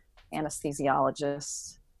radiologists,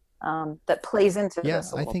 anesthesiologists, that plays into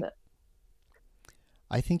this a little bit.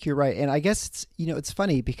 I think you're right. And I guess it's, it's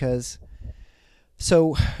funny because,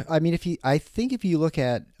 so, I mean, if you look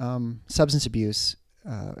at substance abuse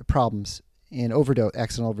problems and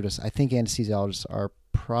accidental overdose, I think anesthesiologists are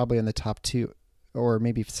probably in the top two, or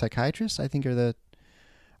maybe psychiatrists, I think are the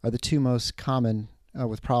two most common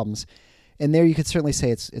with problems. And there you could certainly say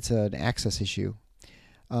it's an access issue.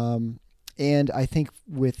 And I think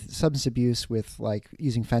with substance abuse, with like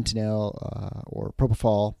using fentanyl or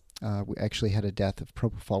propofol, we actually had a death of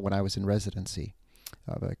propofol when I was in residency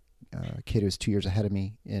of a kid who was 2 years ahead of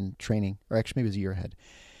me in training, or actually maybe it was a year ahead.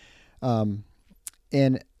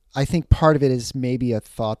 And I think part of it is maybe a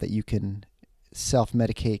thought that you can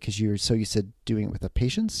self-medicate because you're so used to doing it with the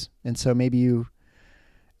patients. And so maybe you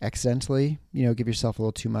accidentally, give yourself a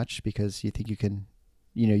little too much because you think you can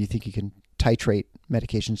titrate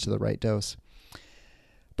medications to the right dose.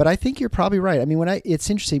 But I think you're probably right. I mean, it's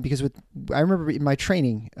interesting because I remember in my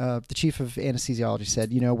training, the chief of anesthesiology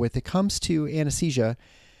said, when it comes to anesthesia,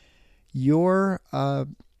 your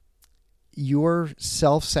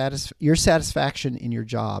satisfaction in your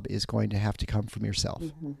job is going to have to come from yourself,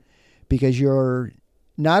 because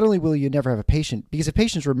not only will you never have a patient, because if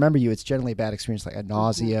patients remember you, it's generally a bad experience, like a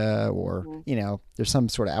nausea or, there's some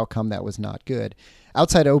sort of outcome that was not good.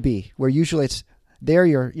 Outside OB, where usually it's there,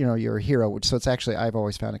 you're a hero. So it's actually, I've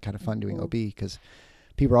always found it kind of fun doing OB because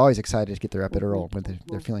people are always excited to get their epidural when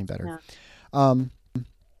they're feeling better. Yeah.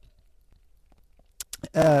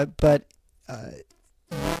 But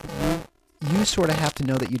you sort of have to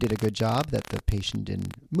know that you did a good job, that the patient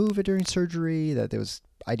didn't move it during surgery, that there was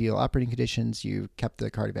ideal operating conditions, you kept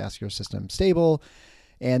the cardiovascular system stable,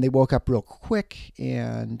 and they woke up real quick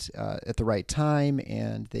and at the right time,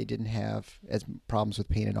 and they didn't have as problems with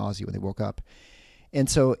pain and nausea when they woke up. And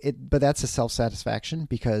so but that's a self-satisfaction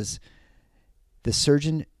because the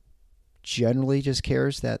surgeon generally just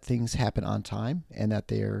cares that things happen on time and that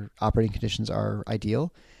their operating conditions are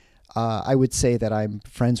ideal. I would say that I'm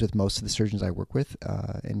friends with most of the surgeons I work with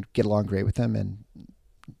and get along great with them,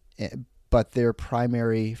 but their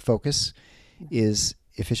primary focus is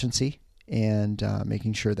efficiency and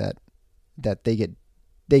making sure that they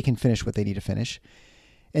can finish what they need to finish.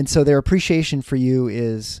 And so their appreciation for you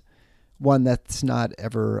is one that's not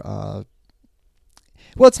ever,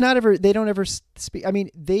 it's not ever, they don't ever speak. I mean,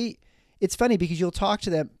 it's funny because you'll talk to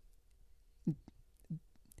them.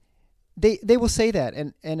 They will say that.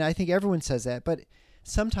 And I think everyone says that, but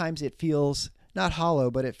sometimes it feels not hollow,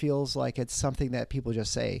 but it feels like it's something that people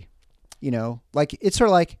just say, like it's sort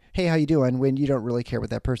of like, hey, how you doing? When you don't really care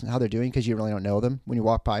what that person, how they're doing, because you really don't know them when you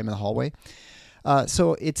walk by them in the hallway.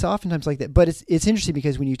 So it's oftentimes like that, but it's interesting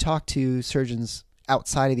because when you talk to surgeons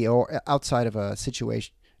outside of a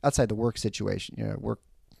situation, outside the work situation,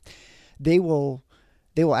 they will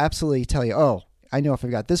absolutely tell you, oh, I know if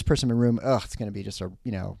I've got this person in the room, it's going to be just a,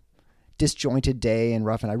 disjointed day and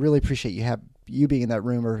rough. And I really appreciate you being in that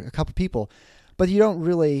room, or a couple people, but you don't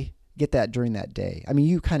really get that during that day. I mean,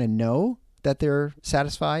 you kind of know that they're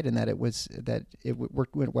satisfied and that it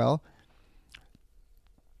went well.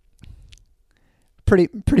 Pretty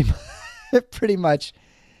much.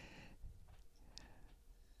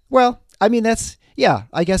 Well, I mean,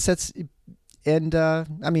 I guess that's, and I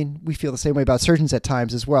mean, we feel the same way about surgeons at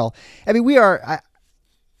times as well. I mean,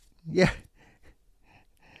 yeah,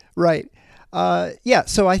 right. Yeah.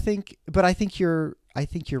 So I think you're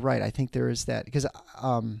right. I think there is that, because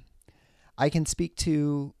I can speak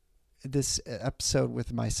to this episode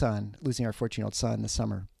with my son, losing our 14-year-old son this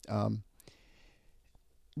summer. My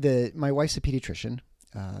wife's a pediatrician,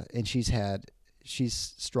 and she's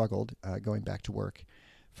struggled going back to work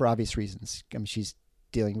for obvious reasons. I mean, she's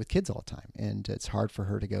dealing with kids all the time, and it's hard for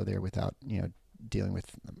her to go there without, dealing with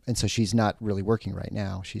them. And so she's not really working right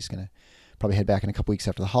now. She's going to probably head back in a couple weeks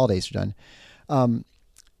after the holidays are done.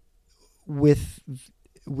 With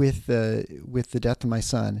the death of my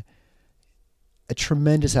son, a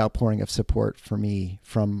tremendous outpouring of support for me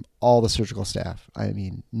from all the surgical staff. I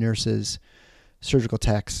mean, nurses, surgical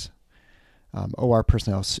techs, OR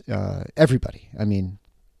personnel, everybody. I mean,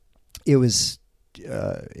 it was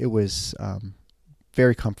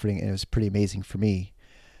very comforting, and it was pretty amazing for me.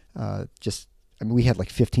 We had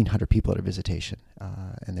like 1,500 people at our visitation,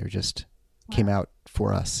 and they're just came out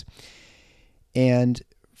for us. And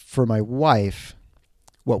for my wife,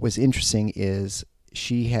 what was interesting is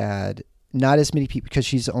she had not as many people, because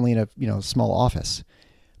she's only in a small office,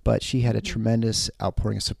 but she had a tremendous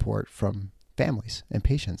outpouring of support from families and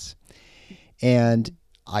patients. And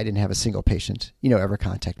I didn't have a single patient, ever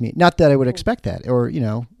contact me. Not that I would expect that, or,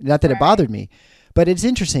 not that it bothered me, but it's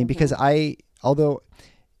interesting because although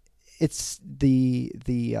it's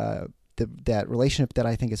that relationship that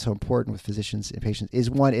I think is so important with physicians and patients is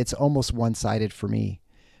it's almost one-sided for me,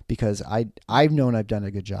 because I've known I've done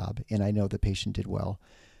a good job and I know the patient did well.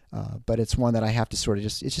 But it's one that I have to sort of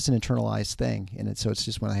it's just an internalized thing. And so it's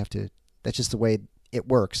just one that's just the way it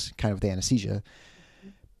works, kind of with anesthesia.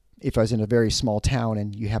 If I was in a very small town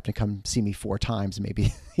and you happen to come see me 4 times,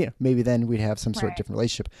 maybe, maybe then we'd have some sort of different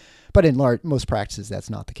relationship. But in most practices, that's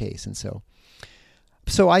not the case. And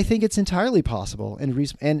so I think it's entirely possible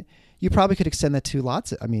and you probably could extend that to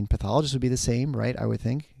pathologists would be the same, right? I would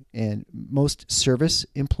think. And most service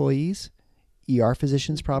employees, ER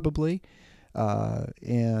physicians probably,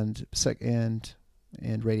 and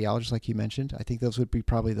radiologists, like you mentioned. I think those would be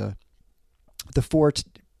probably the 4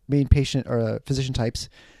 main patient or physician types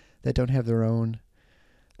that don't have their own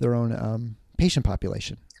patient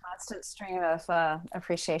population. Constant stream of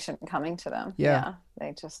appreciation coming to them. Yeah.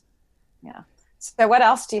 They just, So what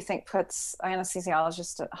else do you think puts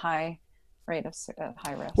anesthesiologists at high risk?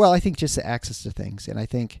 Well, I think just the access to things. And I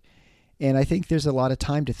think there's a lot of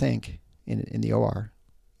time to think in the OR,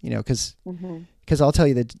 because I'll tell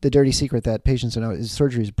you the dirty secret that patients don't know is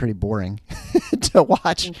surgery is pretty boring to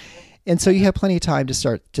watch. And so you have plenty of time to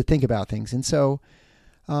start to think about things. And so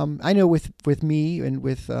I know with me and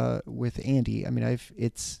with Andy,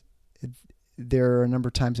 there are a number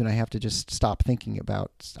of times when I have to just stop thinking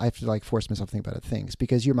about, I have to force myself to think about other things,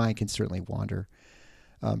 because your mind can certainly wander.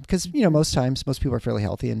 Because, most times, most people are fairly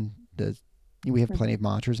healthy and we have plenty of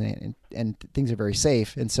monitors and things are very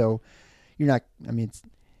safe. And so you're not,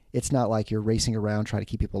 it's not like you're racing around trying to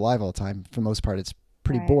keep people alive all the time. For the most part, it's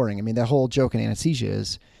pretty boring. The whole joke in anesthesia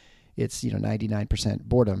is it's, 99%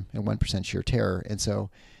 boredom and 1% sheer terror. And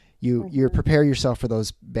so you prepare yourself for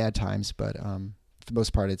those bad times, but for the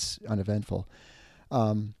most part, it's uneventful.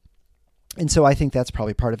 And so I think that's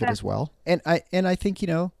probably part of it as well. And I think,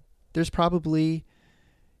 there's probably,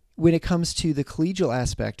 when it comes to the collegial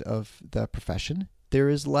aspect of the profession, there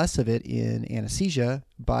is less of it in anesthesia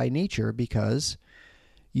by nature, because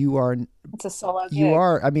it's a solo gig. You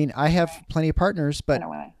are. I have plenty of partners, but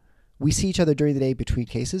we see each other during the day between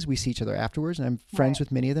cases. We see each other afterwards, and I'm friends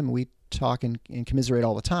with many of them. And we talk and commiserate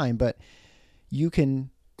all the time. But you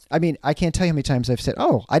can, I can't tell you how many times I've said,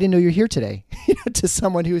 "Oh, I didn't know you're here today," to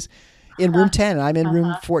someone who's in room 10 and I'm in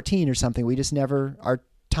room 14 or something. We just our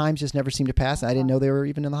times just never seem to pass. I didn't know they were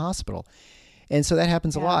even in the hospital. And so that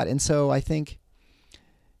happens a lot. And so I think,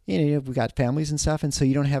 we've got families and stuff. And so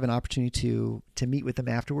you don't have an opportunity to meet with them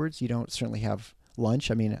afterwards. You don't certainly have lunch.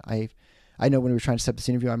 I know when we were trying to set up this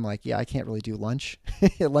interview, I'm like, I can't really do lunch,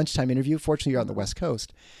 lunchtime interview. Fortunately, you're on the West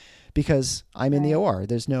Coast, because I'm in the OR.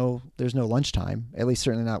 There's no lunchtime, at least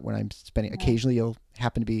certainly not when I'm spending. Occasionally you'll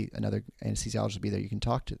happen to be another anesthesiologist will be there. You can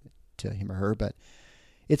talk to him or her, but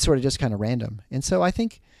it's sort of just kind of random. And so I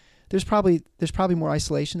think there's probably more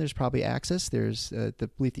isolation. There's probably access. There's the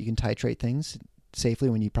belief that you can titrate things safely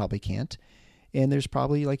when you probably can't. And there's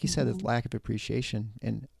probably, like you said, the lack of appreciation.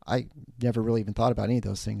 And I never really even thought about any of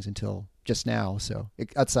those things until just now. So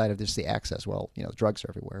outside of just the access, drugs are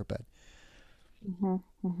everywhere, but.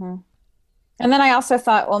 And then I also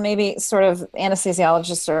thought, well, maybe sort of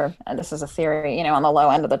anesthesiologists are, and this is a theory, on the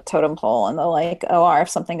low end of the totem pole, and the OR, if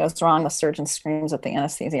something goes wrong, the surgeon screams at the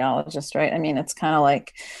anesthesiologist, right? It's kind of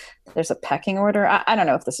like there's a pecking order. I don't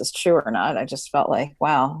know if this is true or not. I just felt like,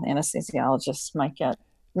 wow, anesthesiologists might get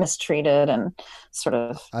mistreated and sort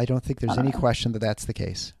of. I don't think there's any question that that's the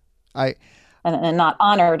case. And not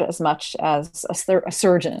honored as much as a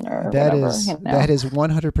surgeon or that whatever. That is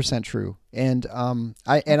 100% true. And the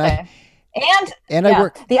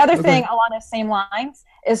other thing along the same lines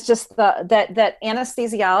is just that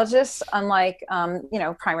anesthesiologists, unlike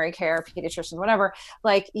primary care, pediatricians, whatever,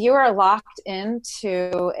 you are locked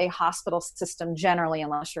into a hospital system generally,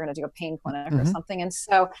 unless you're going to do a pain clinic or something. And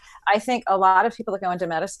so I think a lot of people that go into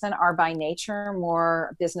medicine are by nature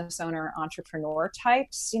more business owner, entrepreneur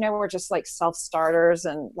types. We're just self-starters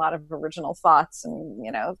and a lot of original thoughts and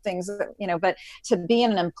things that, but to be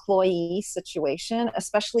in an employee situation,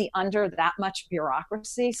 especially under that much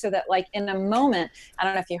bureaucracy, so that in a moment, I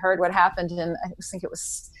don't know if you heard what happened in, I think it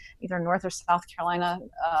was either North or South Carolina,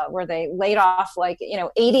 where they laid off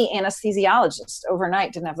 80 anesthesiologists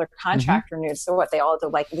overnight, didn't have their contract renewed. So what, they all had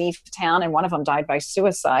to leave town, and one of them died by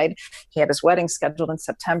suicide. He had his wedding scheduled in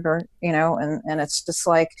September, and it's just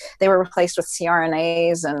they were replaced with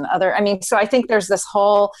CRNAs and other, so I think there's this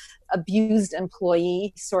whole abused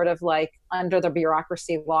employee sort of under the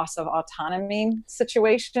bureaucracy, loss of autonomy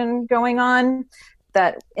situation going on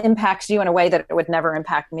that impacts you in a way that it would never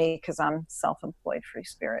impact me because I'm self-employed free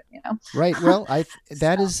spirit, Right. Well,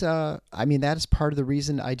 that is part of the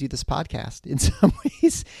reason I do this podcast in some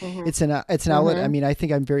ways. It's an outlet. I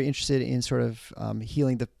think I'm very interested in sort of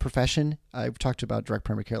healing the profession. I've talked about direct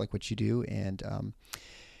primary care, like what you do.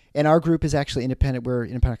 And our group is actually independent. We're an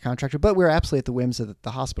independent contractor, but we're absolutely at the whims of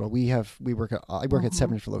the hospital. I work at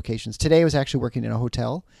 7 different locations. Today I was actually working in a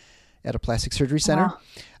hotel at a plastic surgery center.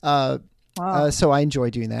 Wow. So I enjoy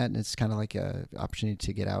doing that, and it's kind of like an opportunity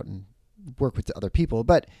to get out and work with other people.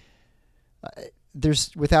 But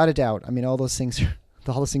there's, without a doubt, all those things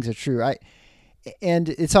are true. And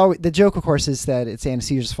it's always, the joke, of course, is that it's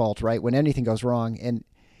anesthesia's fault, right? When anything goes wrong, and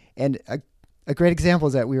a great example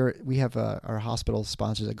is that we have our hospital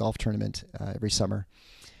sponsors a golf tournament every summer,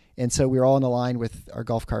 and so we were all on the line with our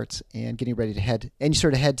golf carts and getting ready to head. And you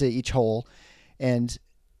sort of head to each hole, and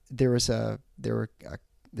there were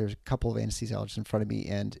a couple of anesthesiologists in front of me,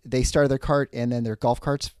 and they started their cart, and then their golf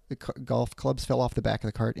clubs fell off the back of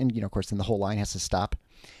the cart, and of course, then the whole line has to stop,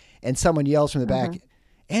 and someone yells from the back,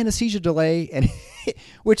 "Anesthesia delay," and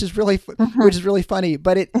which is really funny,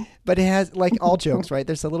 but it has, like all jokes, right?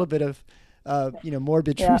 There's a little bit of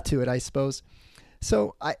morbid truth to it, I suppose.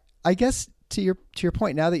 So I guess to your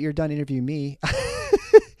point, now that you're done interviewing me,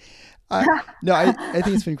 I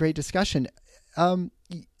think it's been a great discussion.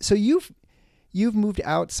 So you've moved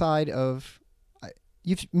outside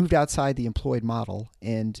the employed model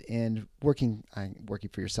and working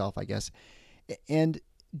for yourself, I guess. And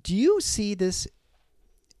do you see this?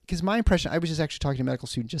 Because my impression, I was just actually talking to a medical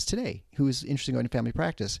student just today who was interested in going to family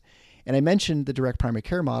practice, and I mentioned the direct primary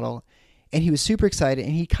care model, and he was super excited,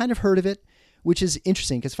 and he kind of heard of it, which is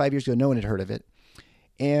interesting because 5 years ago no one had heard of it,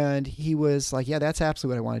 and he was like, "Yeah, that's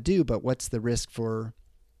absolutely what I want to do, but what's the risk for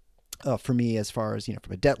me as far as,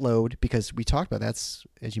 from a debt load?" Because we talked about that's,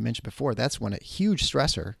 as you mentioned before, that's a huge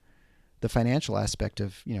stressor, the financial aspect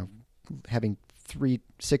of, having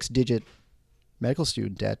 6-digit medical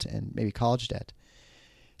student debt and maybe college debt.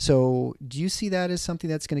 So do you see that as something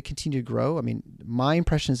that's going to continue to grow? My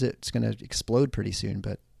impression is it's going to explode pretty soon,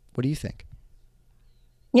 but what do you think?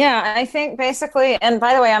 Yeah, I think basically, and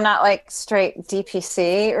by the way, I'm not straight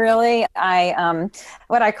DPC really.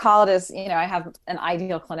 What I call it is, I have an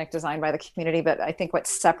ideal clinic designed by the community, but I think what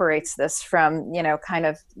separates this from, kind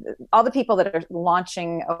of all the people that are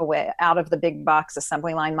launching away out of the big box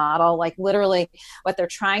assembly line model, literally what they're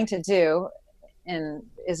trying to do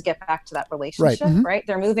is get back to that relationship, right?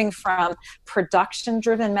 They're moving from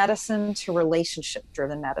production-driven medicine to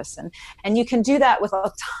relationship-driven medicine. And you can do that with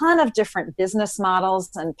a ton of different business models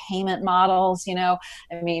and payment models,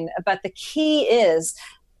 but the key is,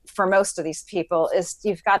 for most of these people, is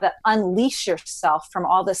you've got to unleash yourself from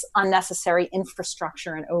all this unnecessary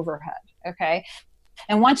infrastructure and overhead, okay?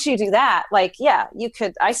 And once you do that,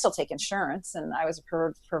 I still take insurance, and I was a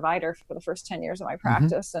provider for the first 10 years of my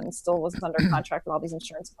practice and still was under contract with all these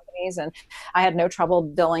insurance companies. And I had no trouble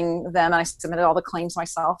billing them. I submitted all the claims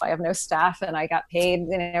myself. I have no staff, and I got paid,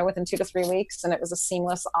 within 2 to 3 weeks, and it was a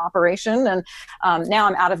seamless operation. And now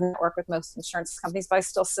I'm out of network with most insurance companies, but I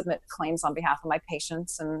still submit claims on behalf of my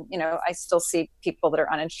patients. And, I still see people that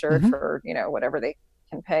are uninsured for, whatever they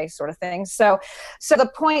can pay, sort of thing. So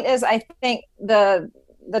the point is, I think the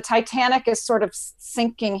Titanic is sort of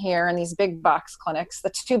sinking here in these big box clinics.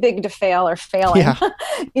 The too big to fail are failing. Yeah.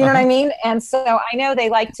 You know what I mean? And so I know they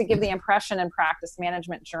like to give the impression in practice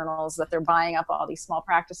management journals that they're buying up all these small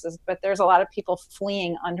practices, but there's a lot of people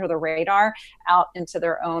fleeing under the radar out into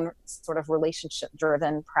their own sort of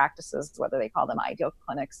relationship-driven practices, whether they call them ideal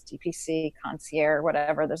clinics, DPC, concierge,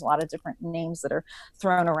 whatever. There's a lot of different names that are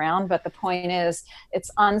thrown around, but the point is,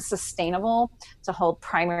 it's unsustainable to hold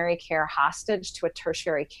primary care hostage to a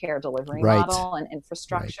tertiary care delivery model and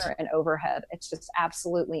infrastructure and overhead. It's just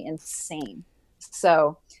absolutely insane.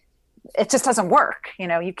 So it just doesn't work.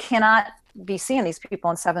 You cannot be seeing these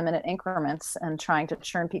people in 7-minute increments and trying to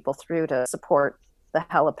churn people through to support the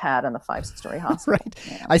helipad and the 5-story hospital.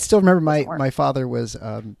 Right. I still remember my father was,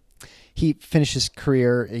 he finished his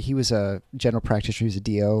career. He was a general practitioner. He was a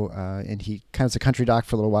DO, and he kind of was a country doc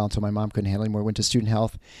for a little while until my mom couldn't handle it anymore, went to student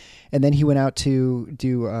health. And then he went out to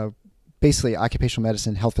do basically occupational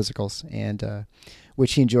medicine, health physicals. And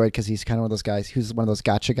which he enjoyed because he's kind of one of those guys who's one of those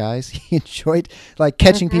gotcha guys. He enjoyed like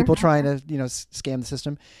catching people trying to, scam the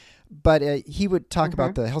system. But he would talk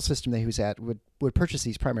about the health system that he was at would purchase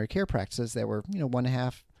these primary care practices that were,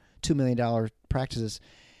 $1.5, $2 million practices.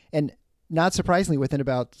 And not surprisingly, within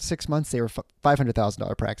about 6 months, they were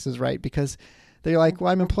 $500,000 practices, right? Because they're like,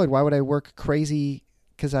 well, I'm employed. Why would I work crazy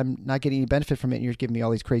because I'm not getting any benefit from it? And you're giving me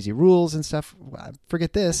all these crazy rules and stuff.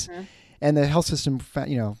 Forget this. And the health system,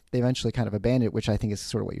 they eventually kind of abandoned it, which I think is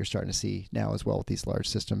sort of what you're starting to see now as well with these large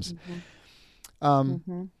systems.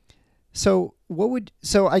 So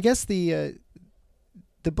I guess the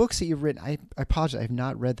books that you've written, I apologize, I've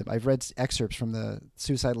not read them. I've read excerpts from the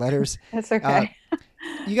suicide letters. That's okay.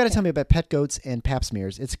 You got to tell me about Pet Goats and Pap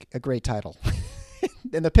Smears. It's a great title.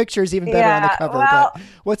 And the picture is even better on the cover. Well, but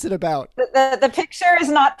what's it about? The picture is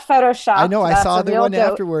not Photoshopped. I know. I saw the one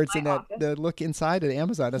afterwards in and the look inside at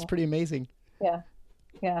Amazon. That's pretty amazing. Yeah.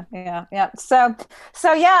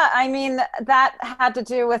 So yeah, I mean, that had to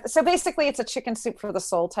do with, so basically it's a chicken soup for the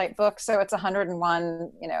soul type book. So it's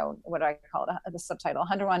 101, what do I call it? The subtitle,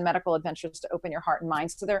 101 medical adventures to open your heart and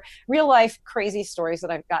mind. So they're real life crazy stories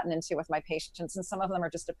that I've gotten into with my patients. And some of them are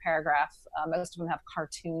just a paragraph. Most of them have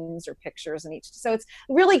cartoons or pictures in each. So it's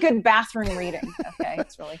really good bathroom reading. Okay.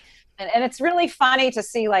 It's really, and it's really funny to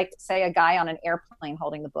see, like, say, a guy on an airplane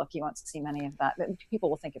holding the book. You won't see many of that. People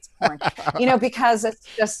will think it's porn, because it's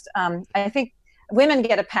just, I think women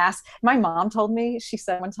get a pass. My mom told me, she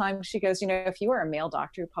said one time, she goes, if you were a male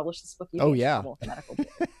doctor who published this book, you'd be in trouble with the medical board.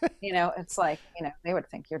 It's like, they would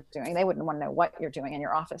think they wouldn't want to know what you're doing in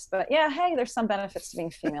your office. But yeah, hey, there's some benefits to being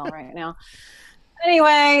female right now.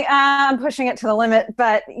 Anyway, I'm pushing it to the limit,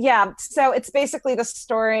 but yeah, so it's basically the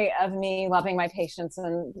story of me loving my patients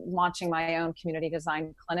and launching my own community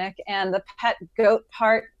design clinic. And the pet goat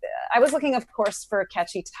part, I was looking, of course, for a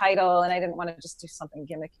catchy title, and I didn't want to just do something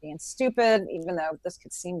gimmicky and stupid, even though this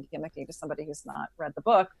could seem gimmicky to somebody who's not read the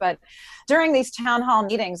book. But during these town hall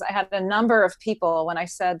meetings, I had a number of people, when I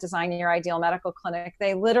said design your ideal medical clinic,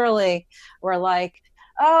 they literally were like,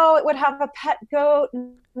 oh, it would have a pet goat,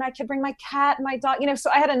 and I could bring my cat and my dog,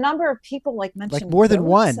 so I had a number of people mention like more than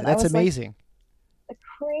one. That's amazing. Like, the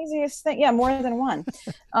craziest thing. Yeah, more than one.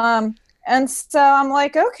 And so I'm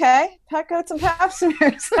like, okay, pet goats and pap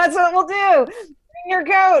smears. That's what we'll do. Bring your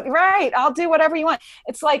goat. Right. I'll do whatever you want.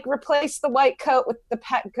 It's like replace the white coat with the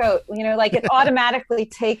pet goat. It automatically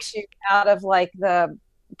takes you out of the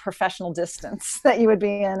professional distance that you would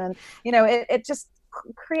be in. And, it just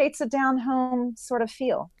creates a down home sort of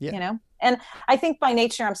feel, and I think by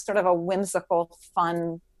nature I'm sort of a whimsical,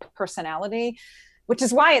 fun personality, which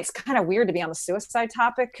is why it's kind of weird to be on the suicide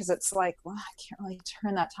topic, because it's like, well, I can't really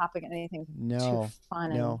turn that topic into anything too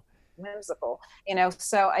fun and whimsical,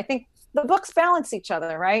 so I think the books balance each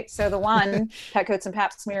other, right? So the one, Pet Goats and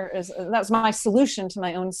Pap Smear, that was my solution to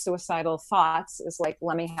my own suicidal thoughts, is like,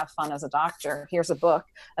 let me have fun as a doctor. Here's a book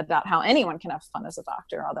about how anyone can have fun as a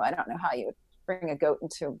doctor, although I don't know how you would bring a goat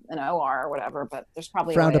into an OR or whatever, but there's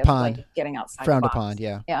probably frowned a way upon. of getting outside frowned the box. upon,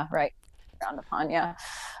 yeah. Yeah, right. Frowned upon, yeah.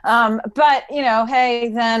 But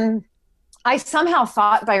hey, then I somehow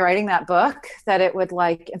thought by writing that book that it would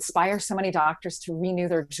inspire so many doctors to renew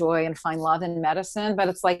their joy and find love in medicine. But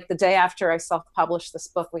it's like the day after I self-published this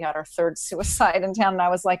book, we had our third suicide in town, and I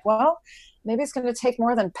was like, well, maybe it's going to take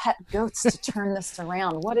more than pet goats to turn this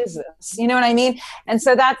around. What is this? You know what I mean? And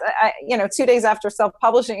so that's, 2 days after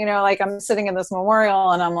self-publishing, I'm sitting in this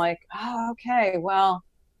memorial and I'm like, oh, okay, well,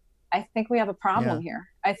 I think we have a problem here.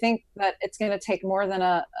 I think that it's going to take more than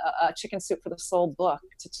a chicken soup for the soul book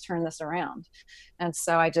to turn this around. And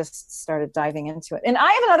so I just started diving into it. And I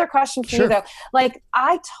have another question for you, though.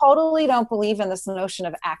 I totally don't believe in this notion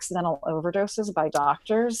of accidental overdoses by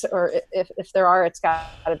doctors, or if there are, it's got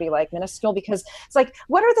to be minuscule, because it's like,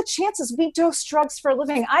 what are the chances? We dose drugs for a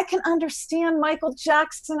living. I can understand Michael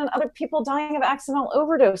Jackson and other people dying of accidental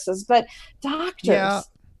overdoses, but doctors... Yeah.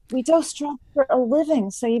 We dose drugs for a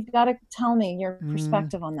living, so you've got to tell me your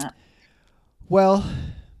perspective on that. Well,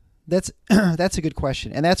 that's a good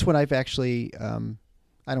question, and that's what I've actually I don't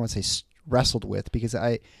want to say wrestled with, because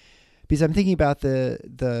I'm thinking about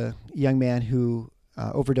the young man who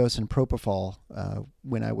overdosed in propofol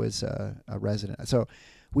when I was a resident. So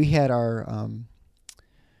we had our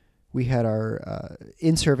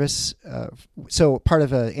in-service. So part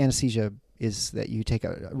of anesthesia is that you take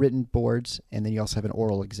written boards, and then you also have an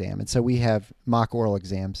oral exam. And so we have mock oral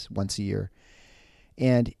exams once a year.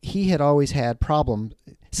 And he had always had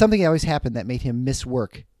something always happened that made him miss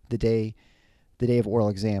work the day of oral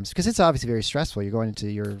exams, because it's obviously very stressful. You're going into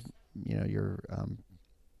your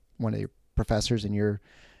one of your professors, and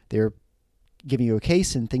they're giving you a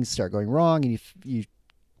case, and things start going wrong, and you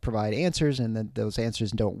provide answers, and then those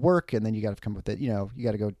answers don't work, and then you got to come up with it. You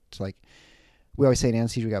got to go to, like, we always say in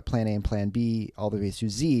anesthesia, we got plan A and plan B all the way through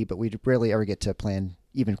Z, but we rarely ever get to plan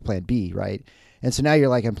B, right? And so now you're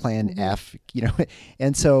like in plan F,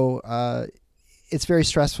 and so it's very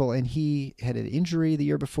stressful. And he had an injury the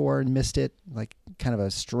year before and missed it, like kind of a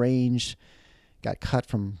strange, got cut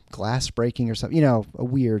from glass breaking or something, a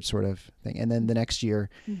weird sort of thing. And then the next year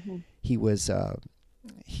he was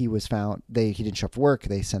found, he didn't show up for work.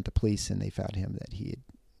 They sent the police and they found him that he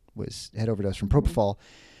had overdosed from propofol.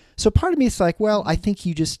 So part of me is like, well, I think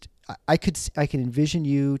I can envision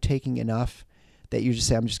you taking enough that you just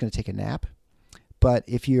say, I'm just going to take a nap. But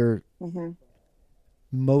if you're,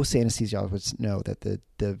 most anesthesiologists know that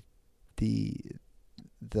the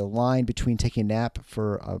line between taking a nap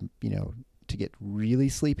for, to get really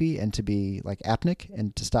sleepy and to be like apneic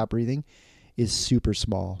and to stop breathing is super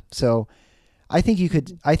small. So I think you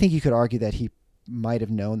could argue that he might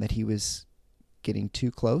have known that he was getting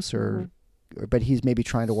too close but he's maybe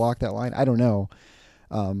trying to walk that line. I don't know.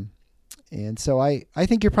 And so I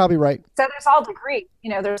think you're probably right. So there's all degrees.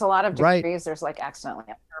 There's a lot of degrees. Right. There's like accidentally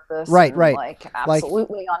on purpose. Right. Like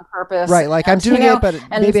absolutely on purpose. Right. Like I'm doing it, but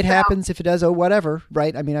maybe it happens. If it does, oh, whatever.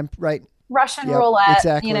 Right. I mean, I'm right. Russian roulette.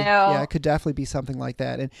 Exactly. Yeah, it could definitely be something like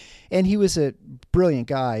that. And he was a brilliant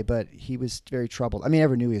guy, but he was very troubled. I mean, I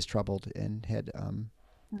never knew he was troubled and had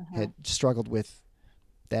struggled with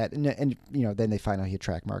that. And then they find out he had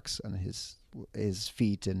track marks on his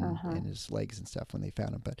feet and his legs and stuff when they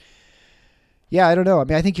found him. But yeah, I don't know. I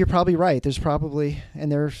mean, I think you're probably right. There's probably,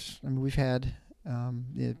 we've had,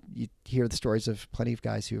 you hear the stories of plenty of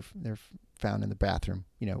guys they're found in the bathroom,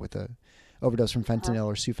 with a overdose from fentanyl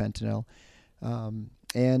or sufentanil.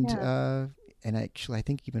 And actually, I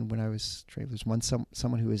think even when I was trained, there was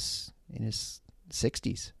someone who was in his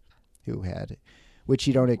 60s who had, which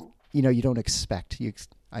you don't expect.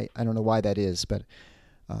 I don't know why that is, but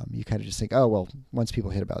you kind of just think, oh, well, once people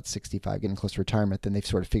hit about 65, getting close to retirement, then they've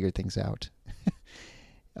sort of figured things out.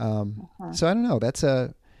 So I don't know. That's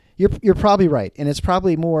you're probably right. And it's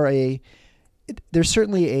probably more there's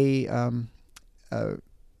certainly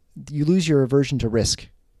you lose your aversion to risk,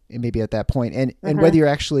 and maybe at that point, and whether you're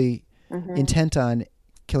actually intent on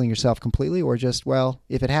killing yourself completely or just, well,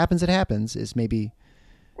 if it happens, it happens, is maybe,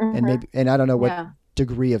 and I don't know what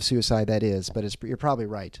degree of suicide that is, but you're probably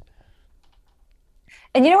right.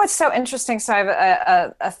 And what's so interesting? So I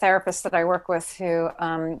have a therapist that I work with who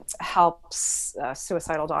helps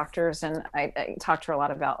suicidal doctors, and I talk to her a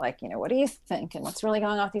lot about, like, what do you think, and what's really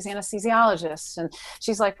going on with these anesthesiologists? And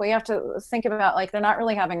she's like, well, you have to think about, like, they're not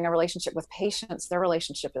really having a relationship with patients. Their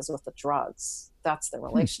relationship is with the drugs. That's their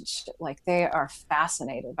relationship. Like, they are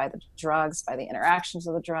fascinated by the drugs, by the interactions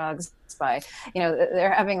of the drugs, by,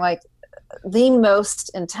 they're having like the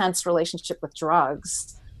most intense relationship with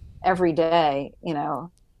drugs every day,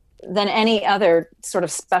 than any other sort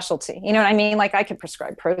of specialty. You know what I mean? Like, I could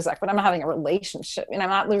prescribe Prozac, but I'm not having a relationship, and I'm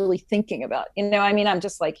not literally thinking about, I'm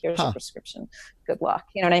just like, here's your prescription. Good luck.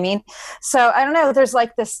 You know what I mean? So I don't know. There's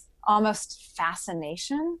like this almost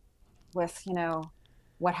fascination with,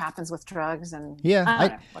 what happens with drugs and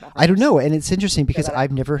I don't know. And it's interesting because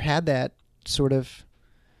I've never had that sort of,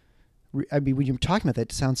 when you're talking about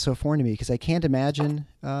that, it sounds so foreign to me because I can't imagine,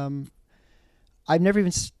 I've never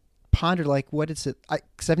even pondered, like, what is it?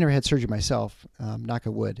 Because I've never had surgery myself, knock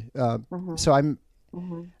on wood. So I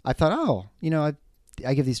thought,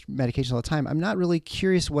 I give these medications all the time. I'm not really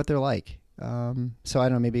curious what they're like. So I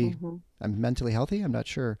don't know, maybe I'm mentally healthy. I'm not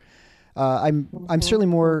sure. I'm certainly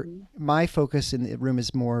more, my focus in the room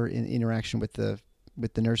is more in interaction with the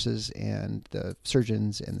nurses and the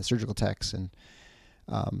surgeons and the surgical techs, and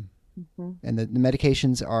the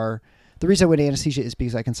medications are, the reason I went to anesthesia is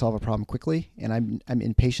because I can solve a problem quickly, and I'm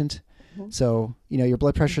impatient. So, your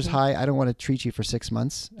blood pressure is high. I don't want to treat you for 6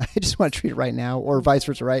 months. I just want to treat it right now, or vice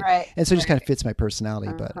versa, right? And so it just kind of fits my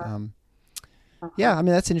personality. But yeah, I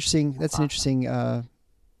mean, that's an interesting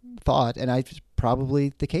thought, and it's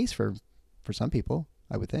probably the case for some people,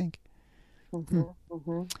 I would think.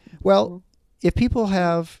 Well, if people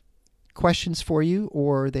have questions for you,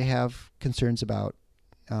 or they have concerns about,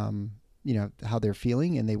 how they're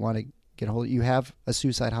feeling, and they want to get a hold of you, have a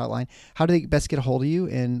suicide hotline. How do they best get a hold of you,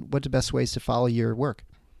 and what's the best ways to follow your work?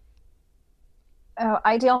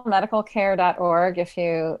 Idealmedicalcare.org. If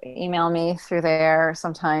you email me through there,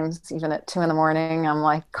 sometimes even at 2 a.m, I'm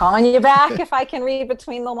like calling you back if I can read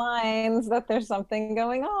between the lines that there's something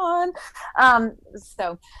going on.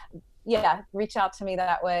 So reach out to me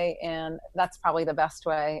that way. And that's probably the best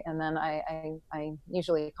way. And then I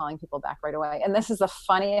usually calling people back right away. And this is the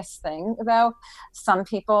funniest thing though. Some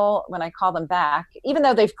people, when I call them back, even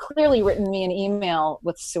though they've clearly written me an email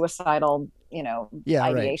with suicidal,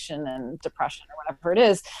 ideation and depression or whatever it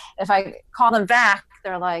is, if I call them back,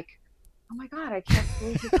 they're like, oh my God, I can't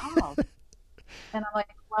believe you called. And I'm like,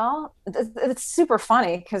 well, it's super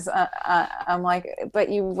funny because I'm like, but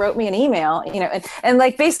you wrote me an email, and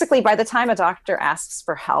like basically by the time a doctor asks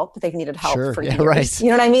for help, they've needed help for years. Right. You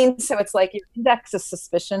know what I mean? So it's like your index of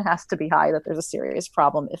suspicion has to be high that there's a serious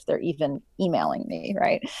problem if they're even emailing me,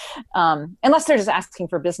 right? Unless they're just asking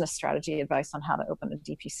for business strategy advice on how to open a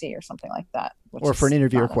DPC or something like that. Or for an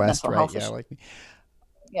interview request, right? Yeah, like me.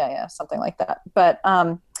 Yeah, something like that. But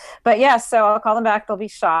yeah, so I'll call them back. They'll be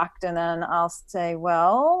shocked. And then I'll say,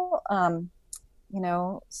 well,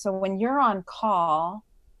 so when you're on call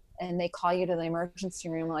and they call you to the emergency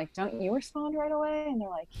room, like, don't you respond right away? And they're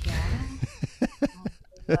like, yeah.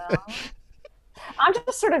 Well, I'm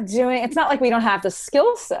just sort of doing, it's not like we don't have the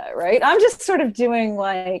skill set, right? I'm just sort of doing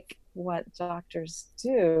like what doctors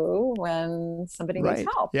do when somebody needs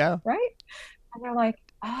help. Yeah. Right. And they're like,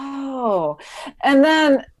 oh, and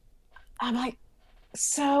then I'm like,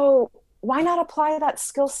 so why not apply that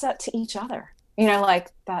skill set to each other?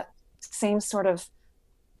 Like that same sort of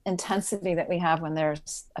intensity that we have when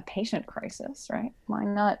there's a patient crisis, right? Why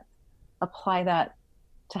not apply that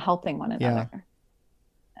to helping one another? Yeah.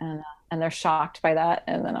 And they're shocked by that.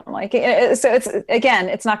 And then I'm like, so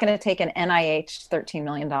it's not going to take an NIH $13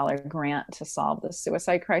 million grant to solve the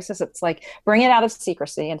suicide crisis. It's like, bring it out of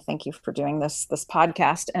secrecy. And thank you for doing this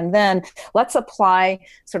podcast. And then let's apply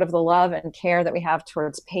sort of the love and care that we have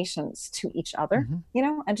towards patients to each other,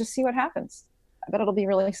 and just see what happens. I bet it'll be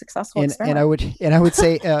really successful. And I would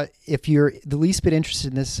say, if you're the least bit interested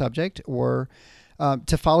in this subject or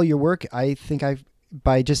to follow your work, I think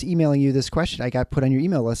by just emailing you this question, I got put on your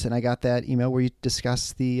email list, and I got that email where you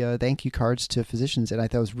discuss the thank you cards to physicians. And I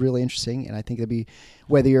thought it was really interesting. And I think that'd be,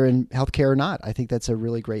 whether you're in healthcare or not, I think that's a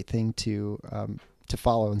really great thing to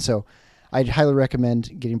follow. And so I'd highly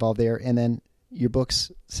recommend getting involved there. And then your books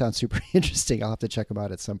sound super interesting. I'll have to check them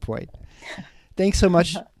out at some point. Thanks so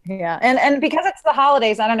much. Yeah. And because it's the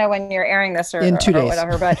holidays, I don't know when you're airing this or 2 days. Or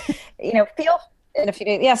whatever, but feel in a few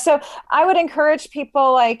days. Yeah. So I would encourage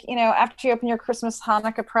people, like, after you open your Christmas,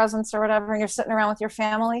 Hanukkah presents or whatever, and you're sitting around with your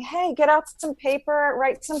family, hey, get out some paper,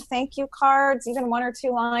 write some thank you cards, even 1 or 2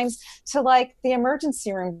 lines to like the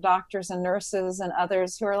emergency room doctors and nurses and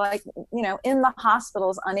others who are like, in the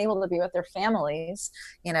hospitals, unable to be with their families,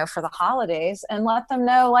 for the holidays, and let them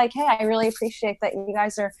know like, hey, I really appreciate that you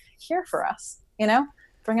guys are here for us,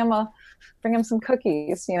 bring them some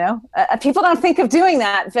cookies, people don't think of doing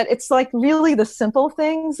that, but it's like really the simple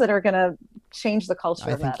things that are going to change the culture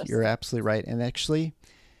of medicine. I think you're absolutely right. And actually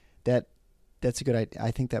that's a good idea.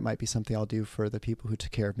 I think that might be something I'll do for the people who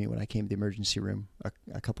took care of me when I came to the emergency room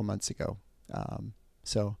a couple months ago.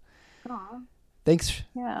 Thanks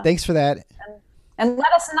for that. And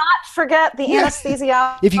let us not forget the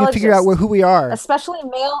anesthesiologist. If you can figure out who we are. Especially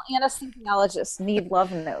male anesthesiologists need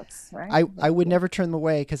love notes, right? I would never turn them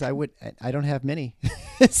away because I don't have many.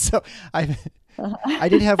 So I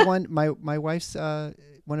did have one. My wife's,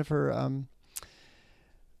 one of her,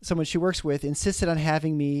 someone she works with insisted on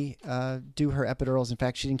having me do her epidurals. In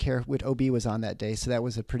fact, she didn't care what OB was on that day. So that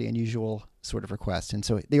was a pretty unusual sort of request. And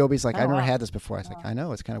so the OB's like, I've never had this before. I was like, I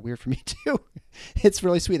know, it's kind of weird for me too. It's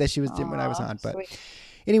really sweet that she was doing when I was on. But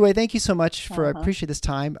anyway, thank you so much I appreciate this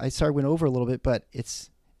time. I sorry went over a little bit, but it's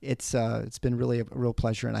been really a real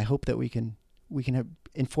pleasure. And I hope that we can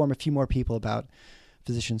inform a few more people about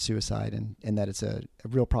physician suicide and that it's a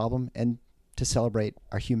real problem, and to celebrate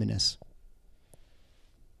our humanness.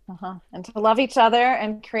 And to love each other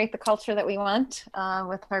and create the culture that we want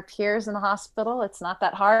with our peers in the hospital. It's not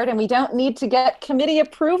that hard, and we don't need to get committee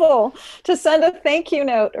approval to send a thank you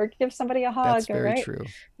note or give somebody a hug. That's very true.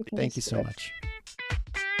 Thank you so much.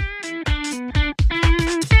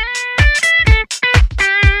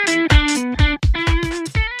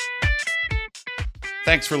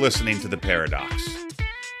 Thanks for listening to The Paradox.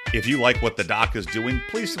 If you like what the doc is doing,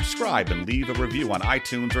 please subscribe and leave a review on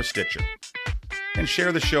iTunes or Stitcher. And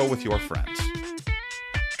share the show with your friends.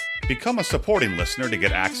 Become a supporting listener to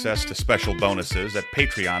get access to special bonuses at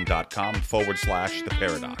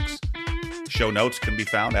patreon.com/theparadox. Show notes can be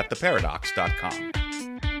found at theparadox.com.